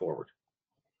to move forward.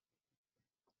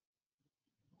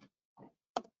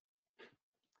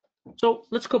 So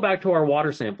let's go back to our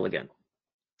water sample again.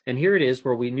 And here it is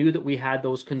where we knew that we had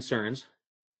those concerns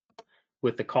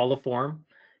with the coliform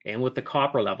and with the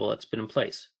copper level that's been in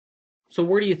place. So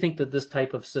where do you think that this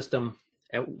type of system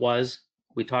was?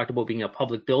 We talked about being a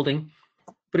public building,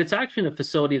 but it's actually in a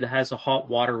facility that has a hot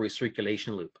water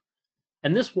recirculation loop.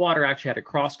 And this water actually had a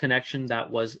cross connection that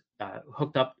was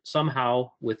hooked up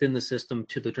somehow within the system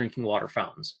to the drinking water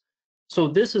fountains. So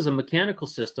this is a mechanical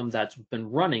system that's been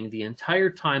running the entire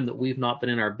time that we've not been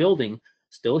in our building,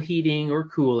 still heating or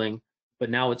cooling, but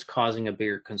now it's causing a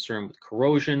bigger concern with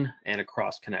corrosion and a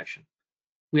cross connection.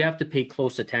 We have to pay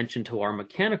close attention to our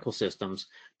mechanical systems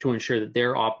to ensure that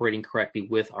they're operating correctly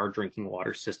with our drinking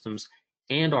water systems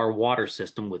and our water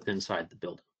system within inside the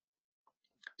building.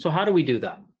 So how do we do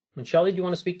that? And Shelley, do you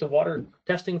want to speak to water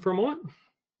testing for a moment?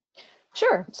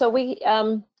 Sure. So we,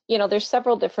 there's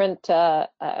several different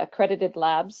accredited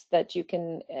labs that you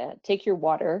can take your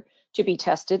water to be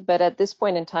tested. But at this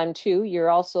point in time, too, you're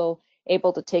also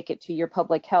able to take it to your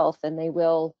public health, and they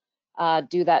will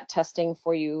do that testing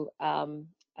for you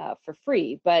for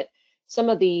free. But some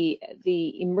of the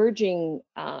emerging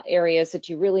areas that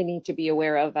you really need to be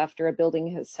aware of after a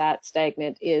building has sat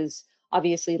stagnant is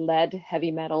obviously lead,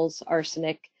 heavy metals,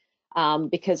 arsenic,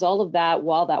 because all of that,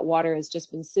 while that water has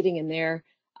just been sitting in there,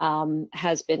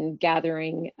 has been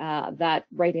gathering that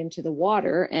right into the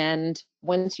water. And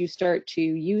once you start to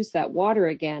use that water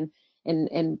again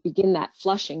and begin that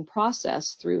flushing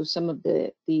process through some of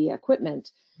the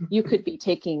equipment, you could be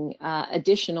taking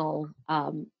additional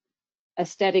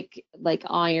aesthetic like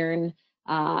iron,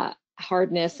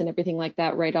 hardness and everything like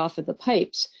that right off of the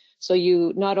pipes. So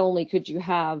you not only could you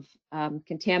have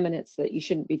contaminants that you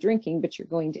shouldn't be drinking, but you're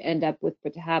going to end up with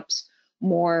perhaps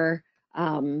more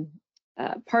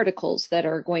particles that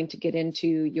are going to get into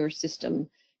your system,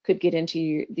 could get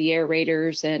into the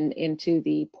aerators and into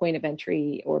the point of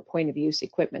entry or point of use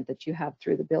equipment that you have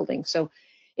through the building. So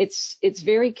it's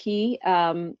very key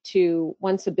to,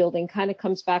 once a building kind of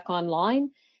comes back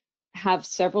online, have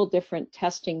several different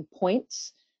testing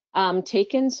points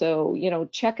taken. So,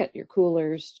 check at your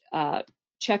coolers,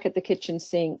 check at the kitchen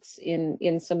sinks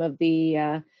in some of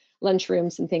the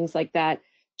lunchrooms and things like that.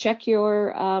 Check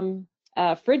your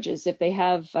fridges if they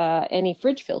have any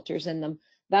fridge filters in them.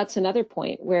 That's another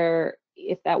point where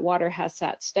if that water has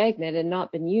sat stagnant and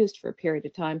not been used for a period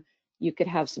of time, you could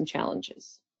have some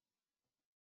challenges.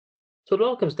 So it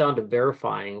all comes down to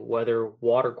verifying whether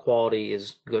water quality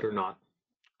is good or not.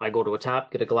 I go to a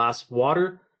tap, get a glass of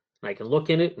water, and I can look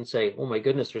in it and say, oh my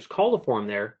goodness, there's coliform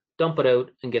there, dump it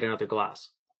out and get another glass.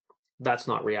 That's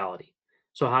not reality.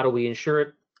 So how do we ensure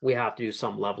it? We have to do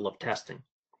some level of testing.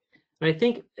 And I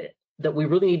think that we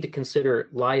really need to consider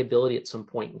liability at some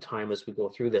point in time as we go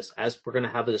through this, as we're going to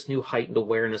have this new heightened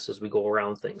awareness as we go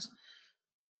around things.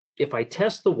 If I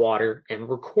test the water and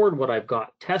record what I've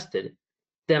got tested,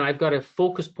 then I've got a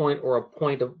focus point or a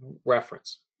point of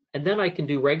reference. And then I can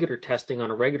do regular testing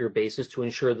on a regular basis to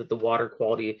ensure that the water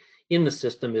quality in the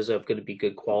system is going to be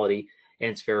good quality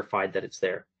and it's verified that it's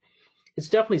there. It's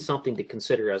definitely something to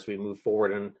consider as we move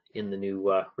forward in the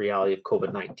new reality of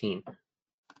COVID-19.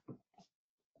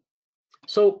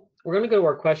 So we're going to go to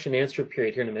our question and answer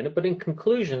period here in a minute, but in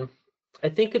conclusion, I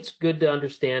think it's good to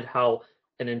understand how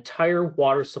an entire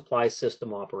water supply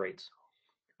system operates.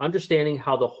 Understanding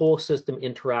how the whole system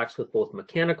interacts with both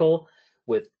mechanical,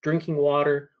 with drinking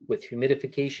water, with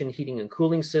humidification, heating and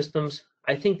cooling systems,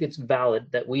 I think it's valid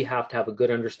that we have to have a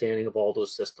good understanding of all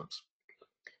those systems.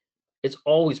 It's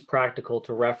always practical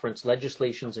to reference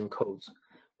legislations and codes.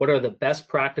 What are the best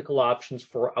practical options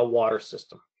for a water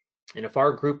system? And if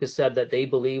our group has said that they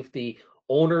believe the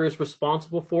owner is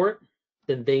responsible for it,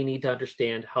 then they need to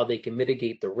understand how they can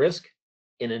mitigate the risk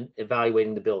in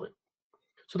evaluating the building.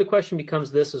 So the question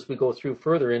becomes this as we go through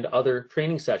further into other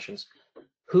training sessions.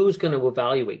 Who's going to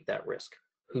evaluate that risk?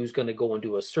 Who's going to go and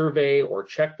do a survey or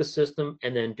check the system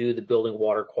and then do the building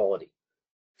water quality?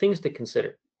 Things to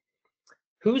consider.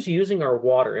 Who's using our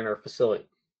water in our facility?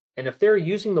 And if they're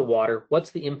using the water, what's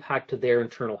the impact to their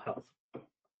internal health?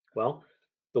 Well,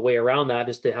 the way around that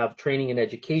is to have training and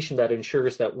education that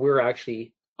ensures that we're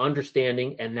actually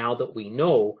understanding, and now that we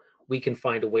know, we can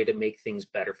find a way to make things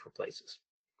better for places.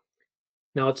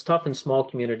 Now, it's tough in small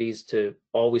communities to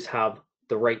always have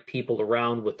the right people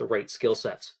around with the right skill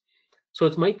sets. So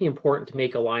it might be important to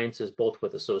make alliances both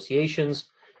with associations,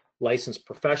 licensed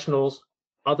professionals,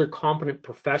 other competent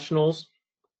professionals.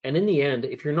 And in the end,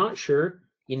 if you're not sure,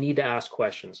 you need to ask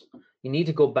questions. You need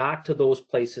to go back to those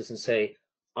places and say,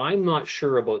 I'm not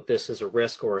sure about this as a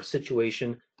risk or a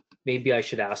situation. Maybe I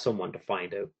should ask someone to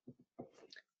find out.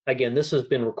 Again, this has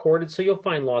been recorded, so you'll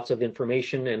find lots of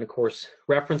information and, of course,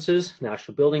 references.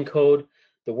 National Building Code,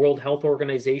 the World Health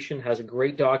Organization has a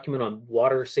great document on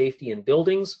water safety in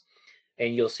buildings,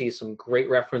 and you'll see some great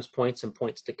reference points and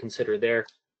points to consider there,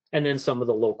 and then some of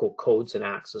the local codes and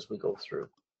acts as we go through.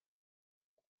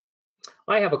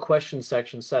 I have a question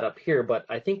section set up here, but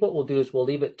I think what we'll do is we'll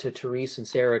leave it to Therese and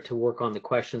Sarah to work on the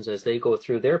questions as they go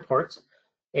through their parts.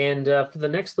 And for the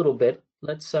next little bit,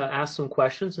 let's ask some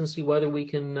questions and see whether we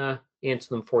can answer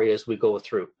them for you as we go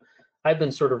through. I've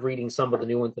been sort of reading some of the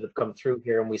new ones that have come through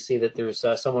here, and we see that there's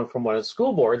someone from one of the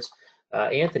school boards,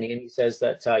 Anthony, and he says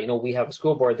that, we have a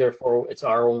school board, therefore it's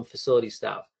our own facility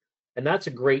staff. And that's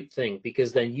a great thing,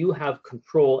 because then you have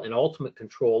control and ultimate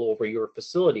control over your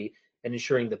facility and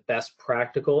ensuring the best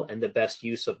practical and the best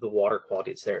use of the water quality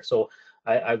that's there. So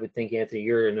I would think, Anthony,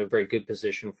 you're in a very good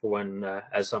position for when,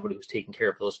 as somebody who's taking care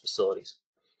of those facilities.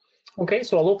 Okay,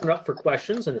 so I'll open it up for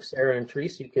questions, and if Sarah and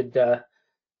Therese, you could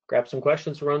grab some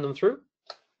questions to run them through.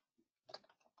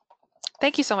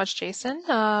 Thank you so much, Jason.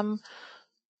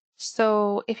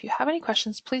 So if you have any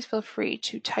questions, please feel free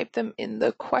to type them in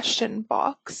the question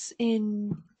box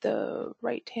in the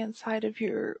right-hand side of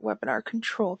your webinar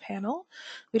control panel.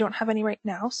 We don't have any right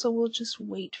now, so we'll just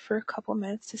wait for a couple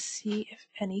minutes to see if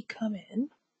any come in.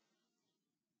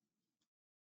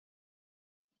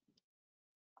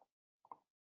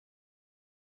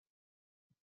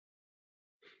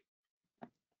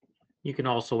 You can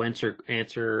also enter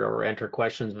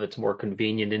questions if it's more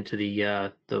convenient into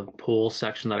the poll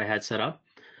section that I had set up.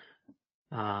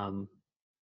 One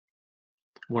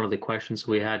of the questions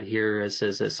we had here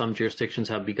says that some jurisdictions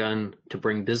have begun to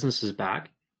bring businesses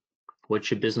back. What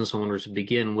should business owners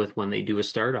begin with when they do a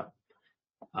startup?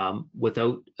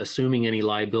 Without assuming any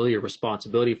liability or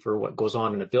responsibility for what goes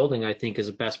on in a building, I think is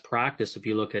a best practice. If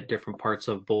you look at different parts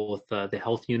of both the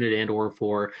health unit and or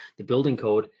for the building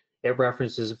code, it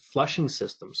references flushing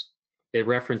systems. It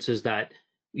references that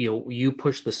you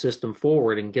push the system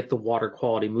forward and get the water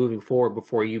quality moving forward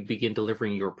before you begin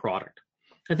delivering your product.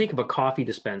 I think of a coffee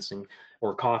dispensing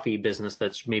or coffee business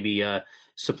that's maybe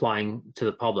supplying to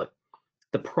the public.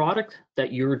 The product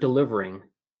that you're delivering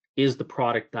is the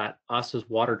product that us as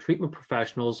water treatment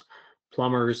professionals,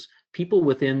 plumbers, people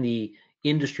within the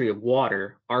industry of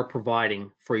water are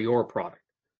providing for your product.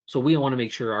 So we want to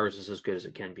make sure ours is as good as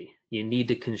it can be. You need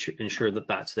to ensure that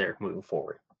that's there moving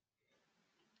forward.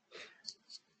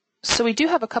 So we do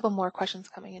have a couple more questions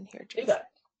coming in here, Jason.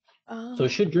 So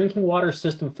should drinking water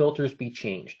system filters be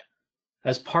changed?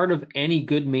 As part of any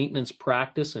good maintenance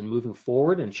practice and moving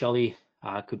forward, and Shelley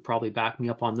could probably back me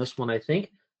up on this one, I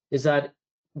think, is that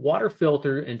water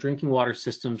filter and drinking water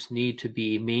systems need to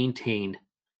be maintained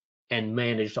and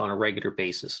managed on a regular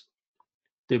basis.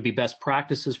 There'd be best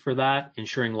practices for that,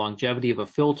 ensuring longevity of a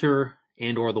filter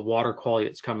and or the water quality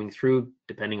that's coming through,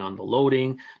 depending on the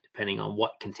loading, depending on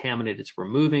what contaminant it's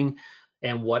removing,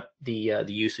 and what the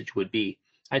usage would be.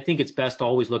 I think it's best to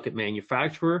always look at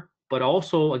manufacturer, but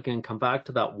also, again, come back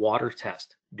to that water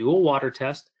test. Do a water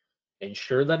test,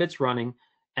 ensure that it's running,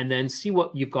 and then see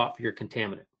what you've got for your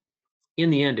contaminant. In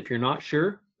the end, if you're not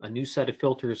sure, a new set of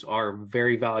filters are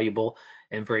very valuable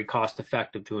and very cost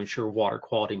effective to ensure water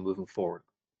quality moving forward.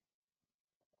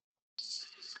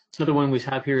 Another one we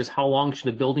have here is how long should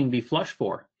a building be flushed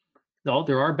for? Well,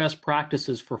 there are best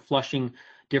practices for flushing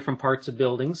different parts of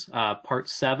buildings. Part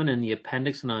 7 in the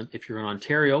appendix, and if you're in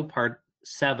Ontario, Part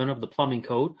 7 of the plumbing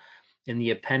code, in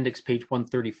the appendix, page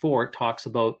 134, it talks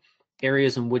about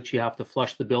areas in which you have to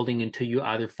flush the building until you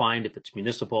either find, if it's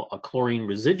municipal, a chlorine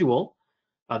residual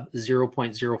of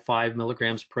 0.05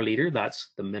 milligrams per liter, that's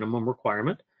the minimum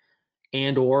requirement,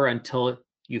 and or until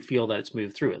you feel that it's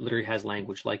moved through. It literally has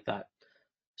language like that.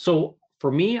 So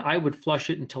for me, I would flush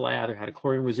it until I either had a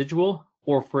chlorine residual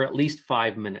or for at least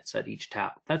 5 minutes at each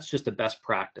tap. That's just a best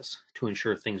practice to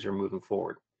ensure things are moving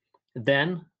forward.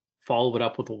 Then follow it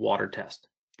up with a water test,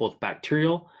 both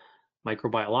bacterial,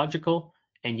 microbiological,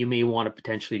 and you may want to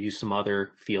potentially do some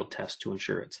other field tests to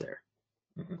ensure it's there.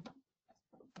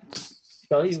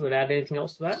 Kelly, you would add anything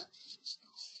else to that?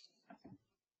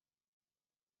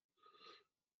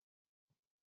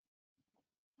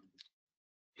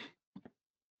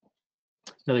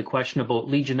 Another question about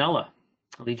Legionella.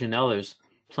 Legionella, there's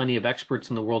plenty of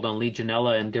experts in the world on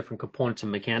Legionella and different components of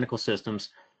mechanical systems.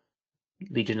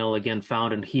 Legionella, again,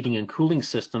 found in heating and cooling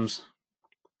systems.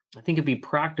 I think it'd be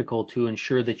practical to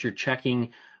ensure that you're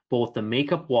checking both the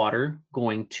makeup water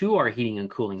going to our heating and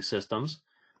cooling systems,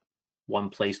 one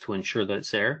place to ensure that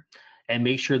it's there, and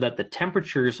make sure that the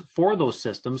temperatures for those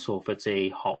systems, so if it's a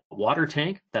hot water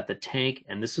tank, that the tank,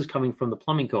 and this is coming from the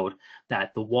plumbing code,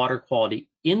 that the water quality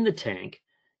in the tank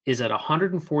is at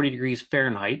 140 degrees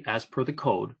Fahrenheit as per the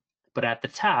code, but at the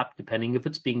tap, depending if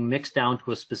it's being mixed down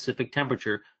to a specific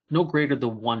temperature, no greater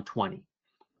than 120.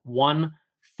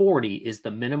 140 is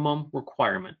the minimum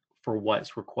requirement for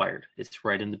what's required. It's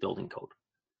right in the building code.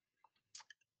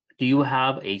 Do you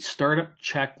have a startup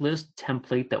checklist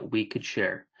template that we could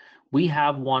share? We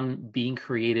have one being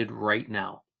created right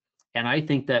now. And I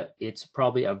think that it's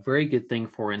probably a very good thing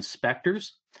for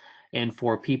inspectors and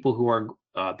for people who are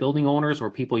building owners or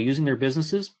people using their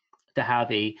businesses to have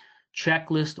a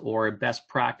checklist or a best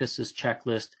practices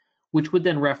checklist, which would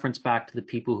then reference back to the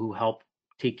people who help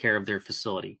take care of their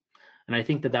facility. And I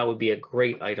think that that would be a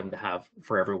great item to have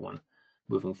for everyone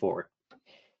moving forward.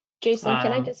 Jason,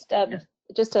 can I just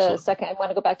a second, I want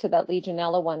to go back to that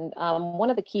Legionella one. One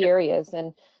of the key areas,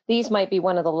 and these might be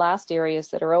one of the last areas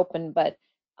that are open, but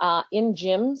in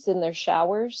gyms, in their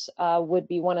showers, would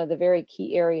be one of the very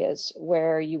key areas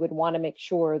where you would want to make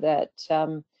sure that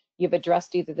you've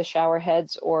addressed either the shower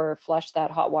heads or flushed that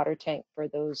hot water tank for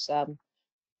those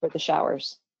for the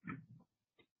showers.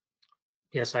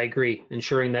 Yes, I agree.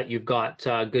 Ensuring that you've got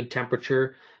good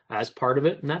temperature as part of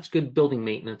it, and that's good building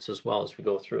maintenance as well as we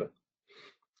go through it.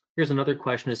 Here's another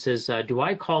question. It says, do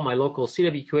I call my local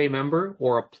CWQA member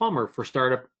or a plumber for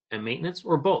startup and maintenance,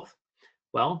 or both?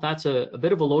 Well, that's a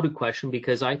bit of a loaded question,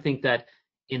 because I think that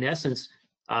in essence,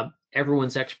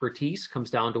 everyone's expertise comes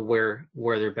down to where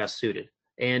they're best suited.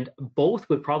 And both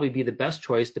would probably be the best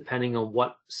choice depending on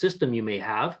what system you may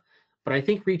have. But I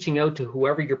think reaching out to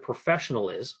whoever your professional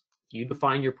is, you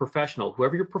define your professional,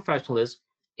 whoever your professional is,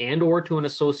 and or to an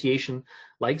association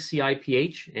like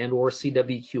CIPH and or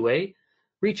CWQA,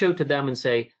 reach out to them and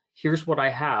say, here's what I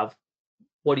have.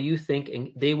 What do you think?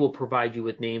 And they will provide you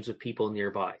with names of people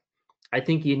nearby. I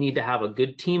think you need to have a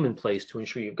good team in place to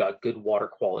ensure you've got good water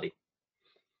quality.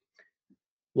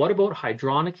 What about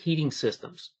hydronic heating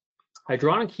systems?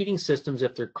 Hydronic heating systems,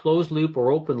 if they're closed loop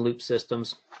or open loop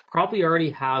systems, probably already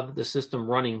have the system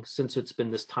running since it's been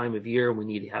this time of year and we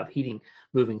need to have heating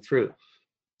moving through.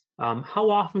 How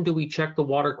often do we check the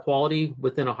water quality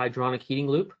within a hydronic heating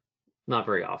loop? Not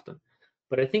very often.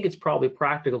 But I think it's probably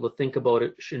practical to think about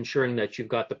it, ensuring that you've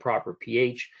got the proper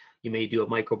pH. You may do a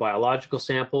microbiological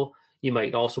sample. You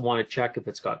might also want to check if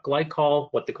it's got glycol,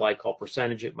 what the glycol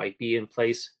percentage it might be in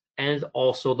place, and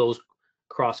also those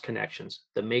cross connections,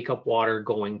 the makeup water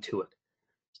going to it.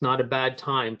 It's not a bad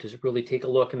time to really take a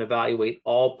look and evaluate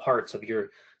all parts of your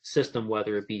system,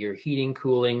 whether it be your heating,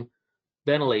 cooling,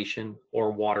 ventilation,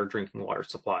 or drinking water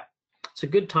supply. It's a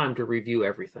good time to review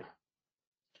everything.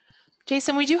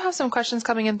 Jason, we do have some questions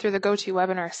coming in through the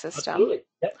GoToWebinar system. Absolutely.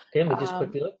 Yep. Tim, we just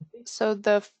quickly look. So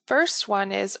the first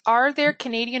one is, are there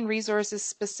Canadian resources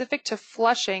specific to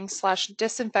flushing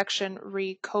 /disinfection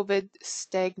re-COVID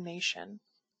stagnation?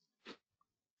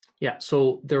 Yeah,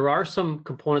 so there are some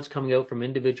components coming out from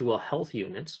individual health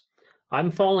units.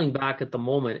 I'm falling back at the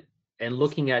moment and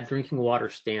looking at drinking water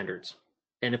standards.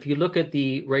 And if you look at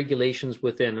the regulations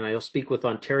within, and I'll speak with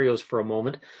Ontario's for a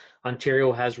moment,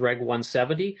 Ontario has Reg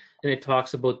 170, and it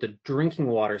talks about the drinking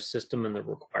water system and the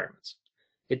requirements.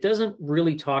 It doesn't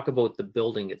really talk about the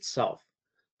building itself,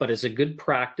 but as a good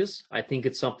practice, I think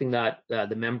it's something that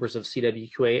the members of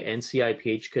CWQA and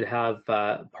CIPH could have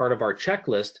part of our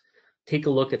checklist. Take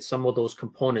a look at some of those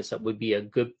components that would be a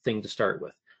good thing to start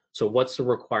with. So what's the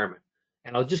requirement?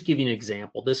 And I'll just give you an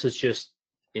example. This is just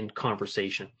in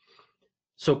conversation.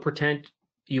 So pretend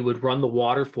you would run the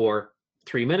water for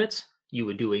 3 minutes. You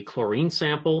would do a chlorine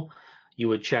sample. You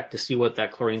would check to see what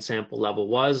that chlorine sample level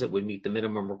was. It would meet the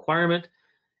minimum requirement.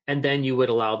 And then you would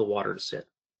allow the water to sit.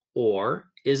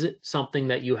 Or is it something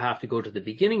that you have to go to the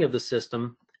beginning of the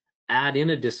system, add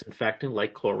in a disinfectant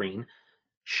like chlorine,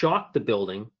 shock the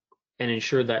building, and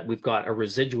ensure that we've got a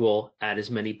residual at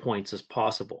as many points as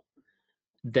possible,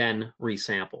 then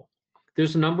resample.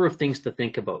 There's a number of things to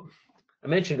think about. I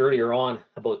mentioned earlier on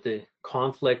about the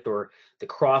conflict or the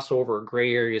crossover or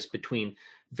gray areas between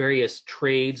various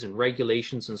trades and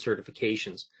regulations and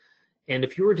certifications. And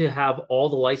if you were to have all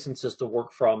the licenses to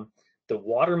work from the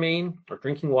water main or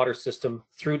drinking water system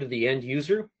through to the end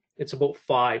user, it's about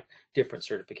 5 different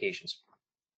certifications.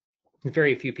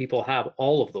 Very few people have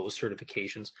all of those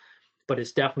certifications, but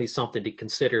it's definitely something to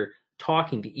consider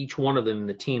talking to each one of them in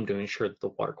the team to ensure that the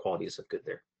water quality is good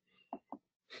there.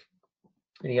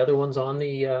 Any other ones on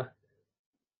the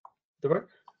board?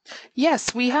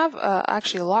 Yes, we have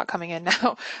actually a lot coming in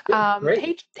now.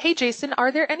 Hey, Jason,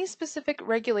 are there any specific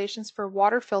regulations for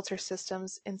water filter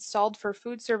systems installed for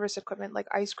food service equipment like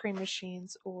ice cream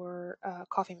machines or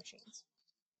coffee machines?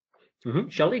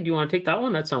 Shelley, do you want to take that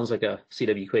one? That sounds like a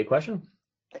CWQA question.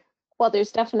 Well,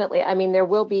 there's definitely, I mean, there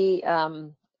will be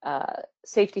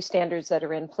safety standards that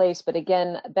are in place, but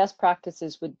again, best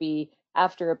practices would be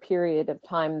after a period of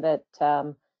time that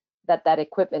that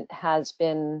equipment has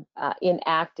been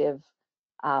inactive,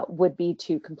 would be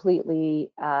to completely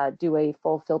do a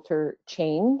full filter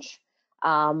change.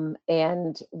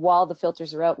 And while the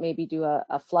filters are out, maybe do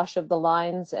a flush of the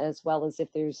lines, as well as if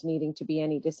there's needing to be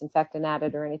any disinfectant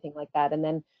added or anything like that, and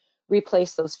then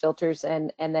replace those filters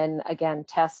and then again,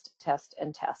 test,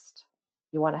 and test.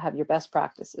 You want to have your best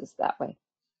practices that way.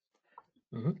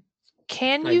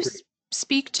 Can you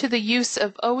speak to the use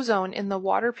of ozone in the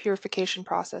water purification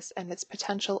process and its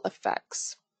potential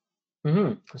effects?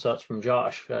 So that's from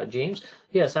Josh. James?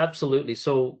 Yes, absolutely.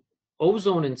 So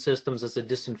ozone in systems is a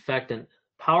disinfectant,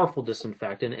 powerful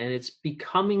disinfectant, and it's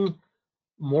becoming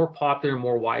more popular and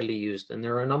more widely used. And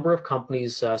there are a number of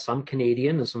companies, some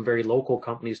Canadian and some very local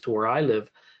companies to where I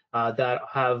live, that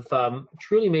have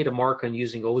truly made a mark on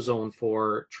using ozone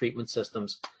for treatment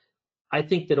systems. I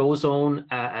think that ozone,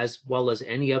 as well as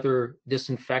any other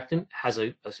disinfectant, has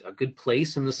a good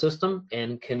place in the system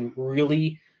and can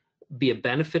really be a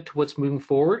benefit to what's moving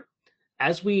forward.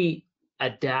 As we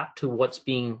adapt to what's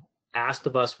being asked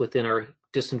of us within our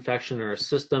disinfection in our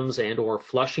systems and or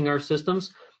flushing our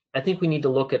systems, I think we need to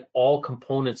look at all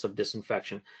components of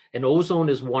disinfection. And ozone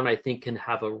is one I think can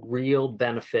have a real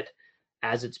benefit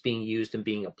as it's being used and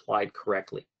being applied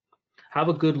correctly. Have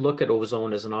a good look at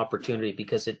ozone as an opportunity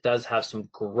because it does have some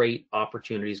great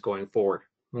opportunities going forward.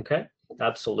 Okay,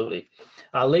 absolutely.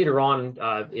 Later on,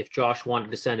 if Josh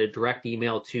wanted to send a direct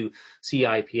email to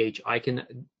CIPH, I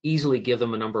can easily give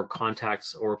them a number of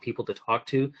contacts or people to talk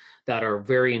to that are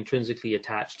very intrinsically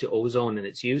attached to ozone and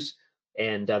its use,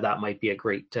 and that might be a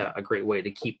great way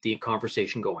to keep the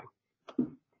conversation going.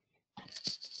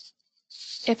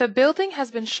 If a building has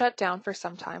been shut down for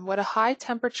some time, would a high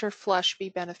temperature flush be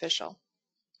beneficial?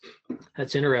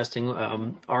 That's interesting.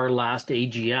 Our last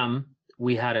AGM,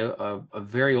 we had a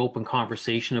very open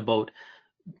conversation about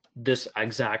this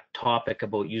exact topic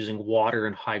about using water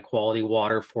and high quality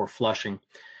water for flushing.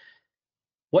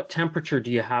 What temperature do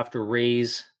you have to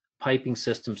raise piping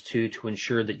systems to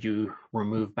ensure that you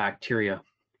remove bacteria?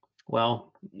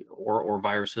 Well, or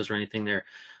viruses or anything there.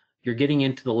 You're getting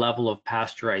into the level of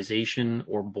pasteurization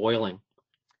or boiling.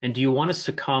 And do you want to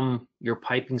succumb your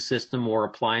piping system or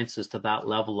appliances to that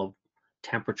level of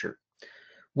temperature?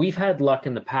 We've had luck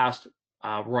in the past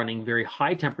running very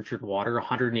high temperatured water,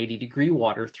 180-degree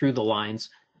water through the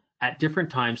lines at different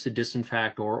times to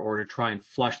disinfect or to try and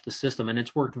flush the system, and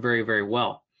it's worked very, very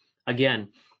well. Again,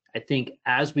 I think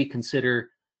as we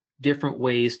consider different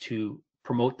ways to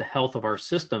promote the health of our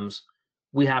systems,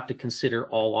 we have to consider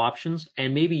all options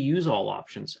and maybe use all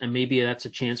options. And maybe that's a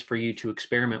chance for you to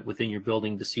experiment within your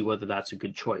building to see whether that's a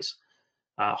good choice.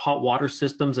 Hot water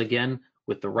systems, again,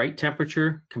 with the right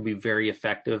temperature can be very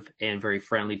effective and very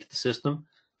friendly to the system.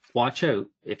 Watch out,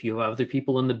 if you have other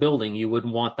people in the building, you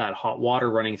wouldn't want that hot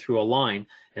water running through a line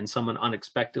and someone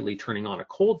unexpectedly turning on a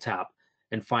cold tap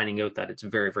and finding out that it's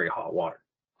very, very hot water.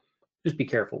 Just be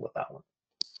careful with that one.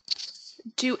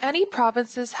 Do any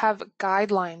provinces have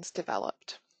guidelines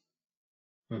developed?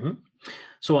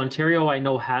 So Ontario, I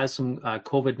know, has some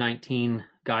COVID-19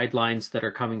 guidelines that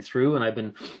are coming through, and I've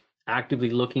been actively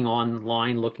looking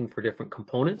online, looking for different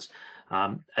components.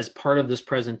 As part of this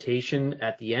presentation,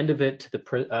 at the end of it, to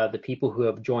the people who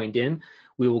have joined in,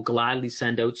 we will gladly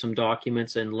send out some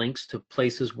documents and links to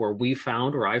places where we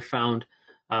found, or I found,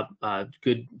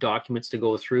 good documents to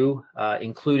go through,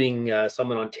 including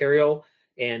some in Ontario,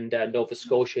 and Nova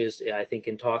Scotia is, I think,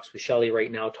 in talks with Shelley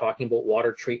right now, talking about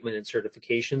water treatment and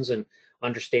certifications and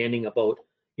understanding about,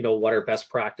 what are best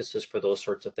practices for those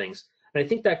sorts of things. And I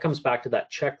think that comes back to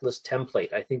that checklist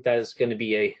template. I think that is going to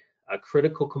be a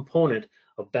critical component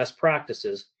of best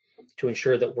practices to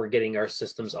ensure that we're getting our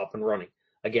systems up and running.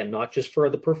 Again, not just for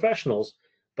the professionals,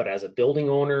 but as a building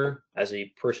owner, as a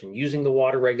person using the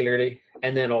water regularly,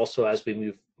 and then also as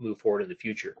we move forward in the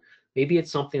future. Maybe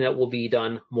it's something that will be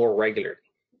done more regularly.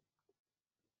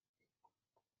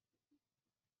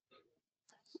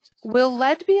 Will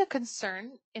lead be a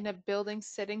concern in a building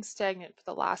sitting stagnant for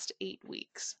the last 8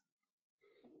 weeks?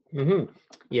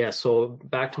 Yeah, so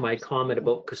back to my comment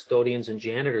about custodians and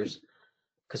janitors.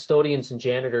 Custodians and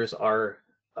janitors are,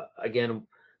 again,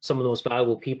 some of the most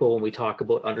valuable people when we talk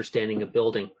about understanding a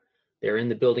building. They're in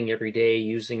the building every day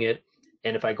using it.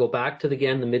 And if I go back to,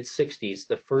 again, the mid-60s,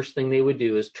 the first thing they would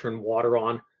do is turn water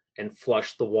on and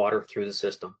flush the water through the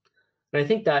system. And I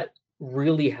think that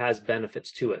really has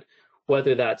benefits to it,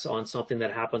 whether that's on something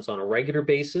that happens on a regular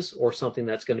basis or something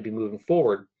that's going to be moving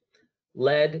forward.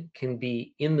 Lead can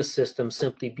be in the system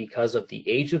simply because of the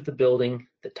age of the building,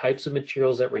 the types of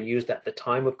materials that were used at the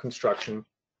time of construction,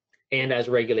 and as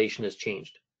regulation has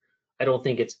changed. I don't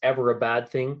think it's ever a bad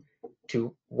thing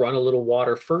to run a little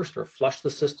water first or flush the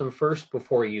system first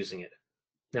before using it.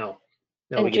 Now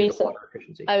we get into water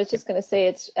efficiency. I was just going to say,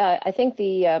 it's. I think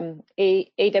the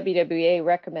AWWA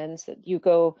recommends that you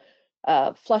go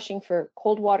flushing for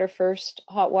cold water first,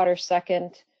 hot water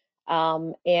second,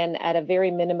 and at a very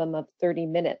minimum of 30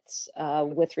 minutes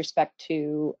with respect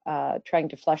to trying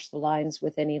to flush the lines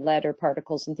with any lead or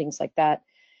particles and things like that.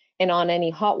 And on any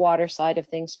hot water side of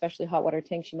things, especially hot water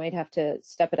tanks, you might have to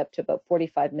step it up to about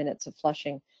 45 minutes of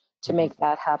flushing to make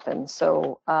that happen.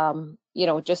 So,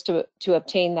 just to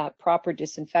obtain that proper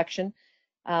disinfection.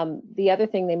 The other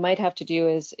thing they might have to do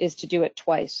is to do it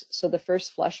twice. So the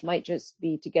first flush might just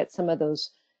be to get some of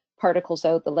those particles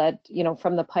out, the lead,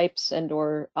 from the pipes and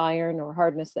or iron or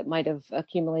hardness that might have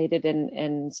accumulated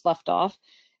and sloughed off.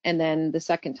 And then the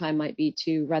second time might be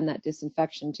to run that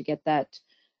disinfection to get that,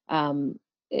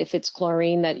 if it's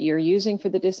chlorine that you're using for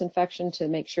the disinfection, to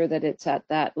make sure that it's at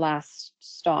that last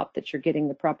stop that you're getting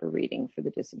the proper reading for the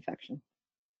disinfection.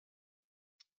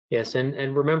 Yes,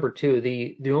 and remember too,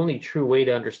 the only true way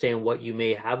to understand what you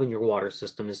may have in your water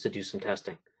system is to do some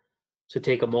testing. So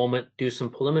take a moment, do some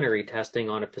preliminary testing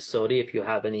on a facility. If you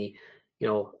have any,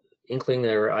 inkling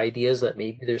or ideas that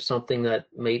maybe there's something that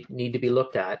may need to be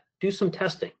looked at, do some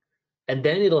testing. And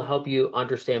then it'll help you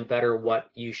understand better what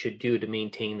you should do to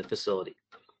maintain the facility.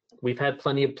 We've had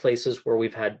plenty of places where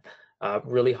we've had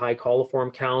really high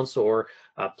coliform counts or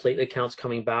platelet counts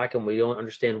coming back, and we don't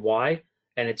understand why.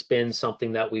 And it's been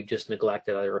something that we've just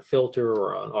neglected, either a filter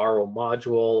or an RO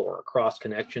module or a cross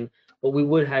connection, but we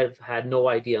would have had no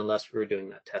idea unless we were doing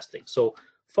that testing. So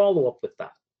follow up with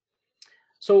that.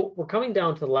 So we're coming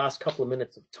down to the last couple of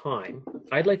minutes of time.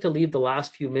 I'd like to leave the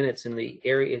last few minutes in the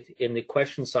area, in the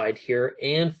question side here,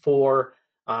 and for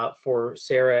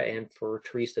Sarah and for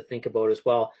Therese to think about as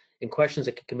well, and questions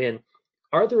that could come in.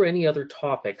 Are there any other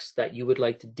topics that you would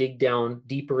like to dig down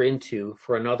deeper into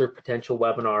for another potential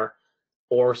webinar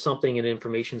or something in an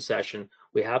information session?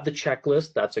 We have the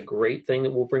checklist. That's a great thing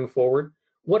that we'll bring forward.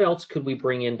 What else could we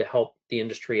bring in to help the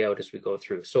industry out as we go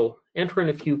through? So enter in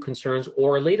a few concerns,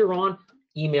 or later on,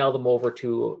 email them over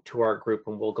to our group,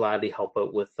 and we'll gladly help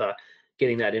out with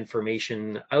getting that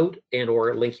information out and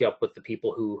or link you up with the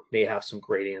people who may have some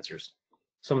great answers.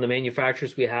 Some of the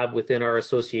manufacturers we have within our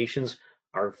associations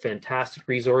are fantastic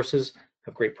resources,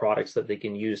 have great products that they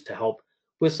can use to help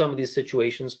with some of these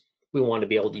situations. We want to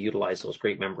be able to utilize those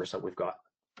great members that we've got.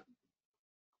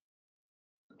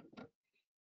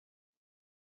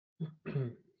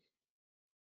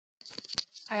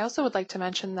 I also would like to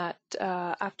mention that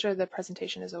after the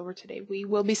presentation is over today, we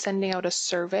will be sending out a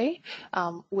survey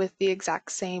with the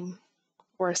exact same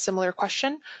or a similar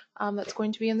question that's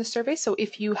going to be in the survey. So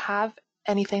if you have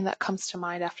anything that comes to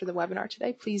mind after the webinar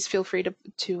today, please feel free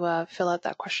to fill out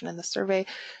that question in the survey,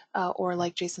 or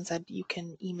like Jason said, you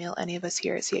can email any of us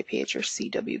here at CIPH or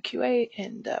CWQA,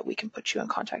 and we can put you in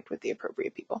contact with the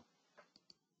appropriate people.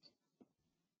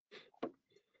 I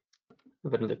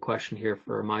have another question here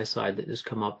for my side that has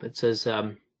come up. It says,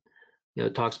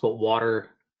 it talks about water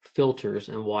filters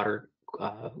and water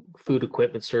food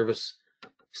equipment service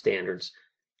standards.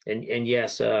 And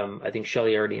yes, I think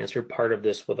Shelley already answered part of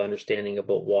this with understanding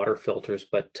about water filters,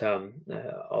 but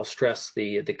I'll stress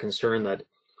the concern that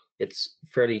it's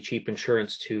fairly cheap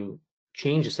insurance to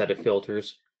change a set of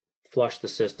filters, flush the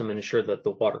system, and ensure that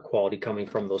the water quality coming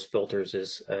from those filters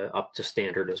is up to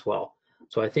standard as well.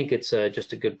 So I think it's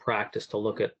just a good practice to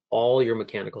look at all your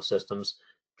mechanical systems,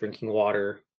 drinking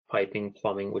water, piping,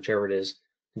 plumbing, whichever it is,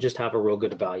 and just have a real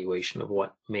good evaluation of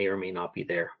what may or may not be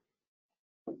there.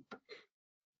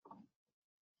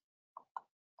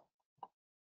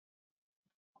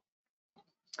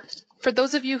 For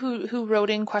those of you who wrote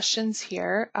in questions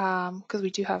here, because we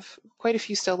do have quite a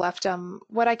few still left,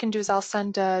 what I can do is I'll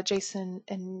send Jason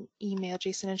and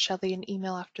Shelley an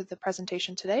email after the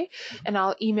presentation today, and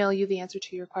I'll email you the answer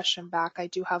to your question back. I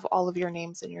do have all of your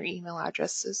names and your email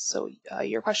addresses, so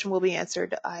your question will be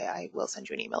answered. I will send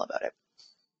you an email about it.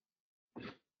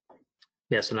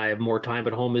 Yes, and I have more time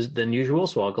at home than usual,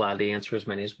 so I'll gladly answer as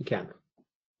many as we can.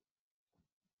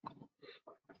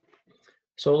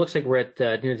 So it looks like we're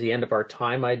at near the end of our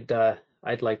time.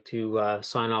 I'd like to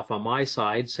sign off on my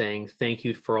side, saying thank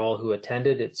you for all who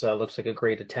attended. It looks like a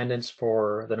great attendance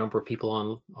for the number of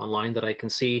people online that I can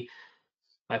see.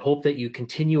 I hope that you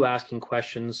continue asking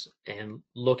questions and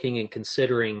looking and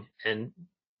considering. And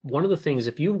one of the things,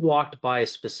 if you've walked by a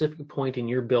specific point in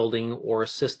your building or a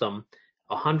system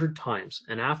 100 times,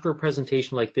 and after a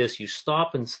presentation like this, you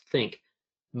stop and think,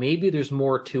 maybe there's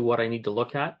more to what I need to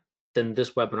look at, then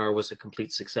this webinar was a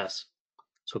complete success.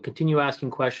 So continue asking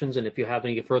questions, and if you have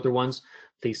any further ones,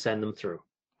 please send them through.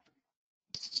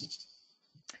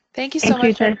 Thank you so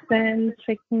much. Thank you,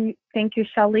 Jason. Thank you,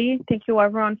 Shelley. Thank you,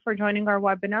 everyone, for joining our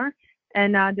webinar.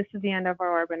 And this is the end of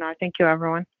our webinar. Thank you,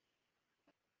 everyone.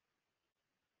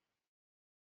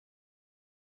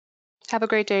 Have a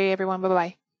great day, everyone.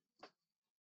 Bye-bye.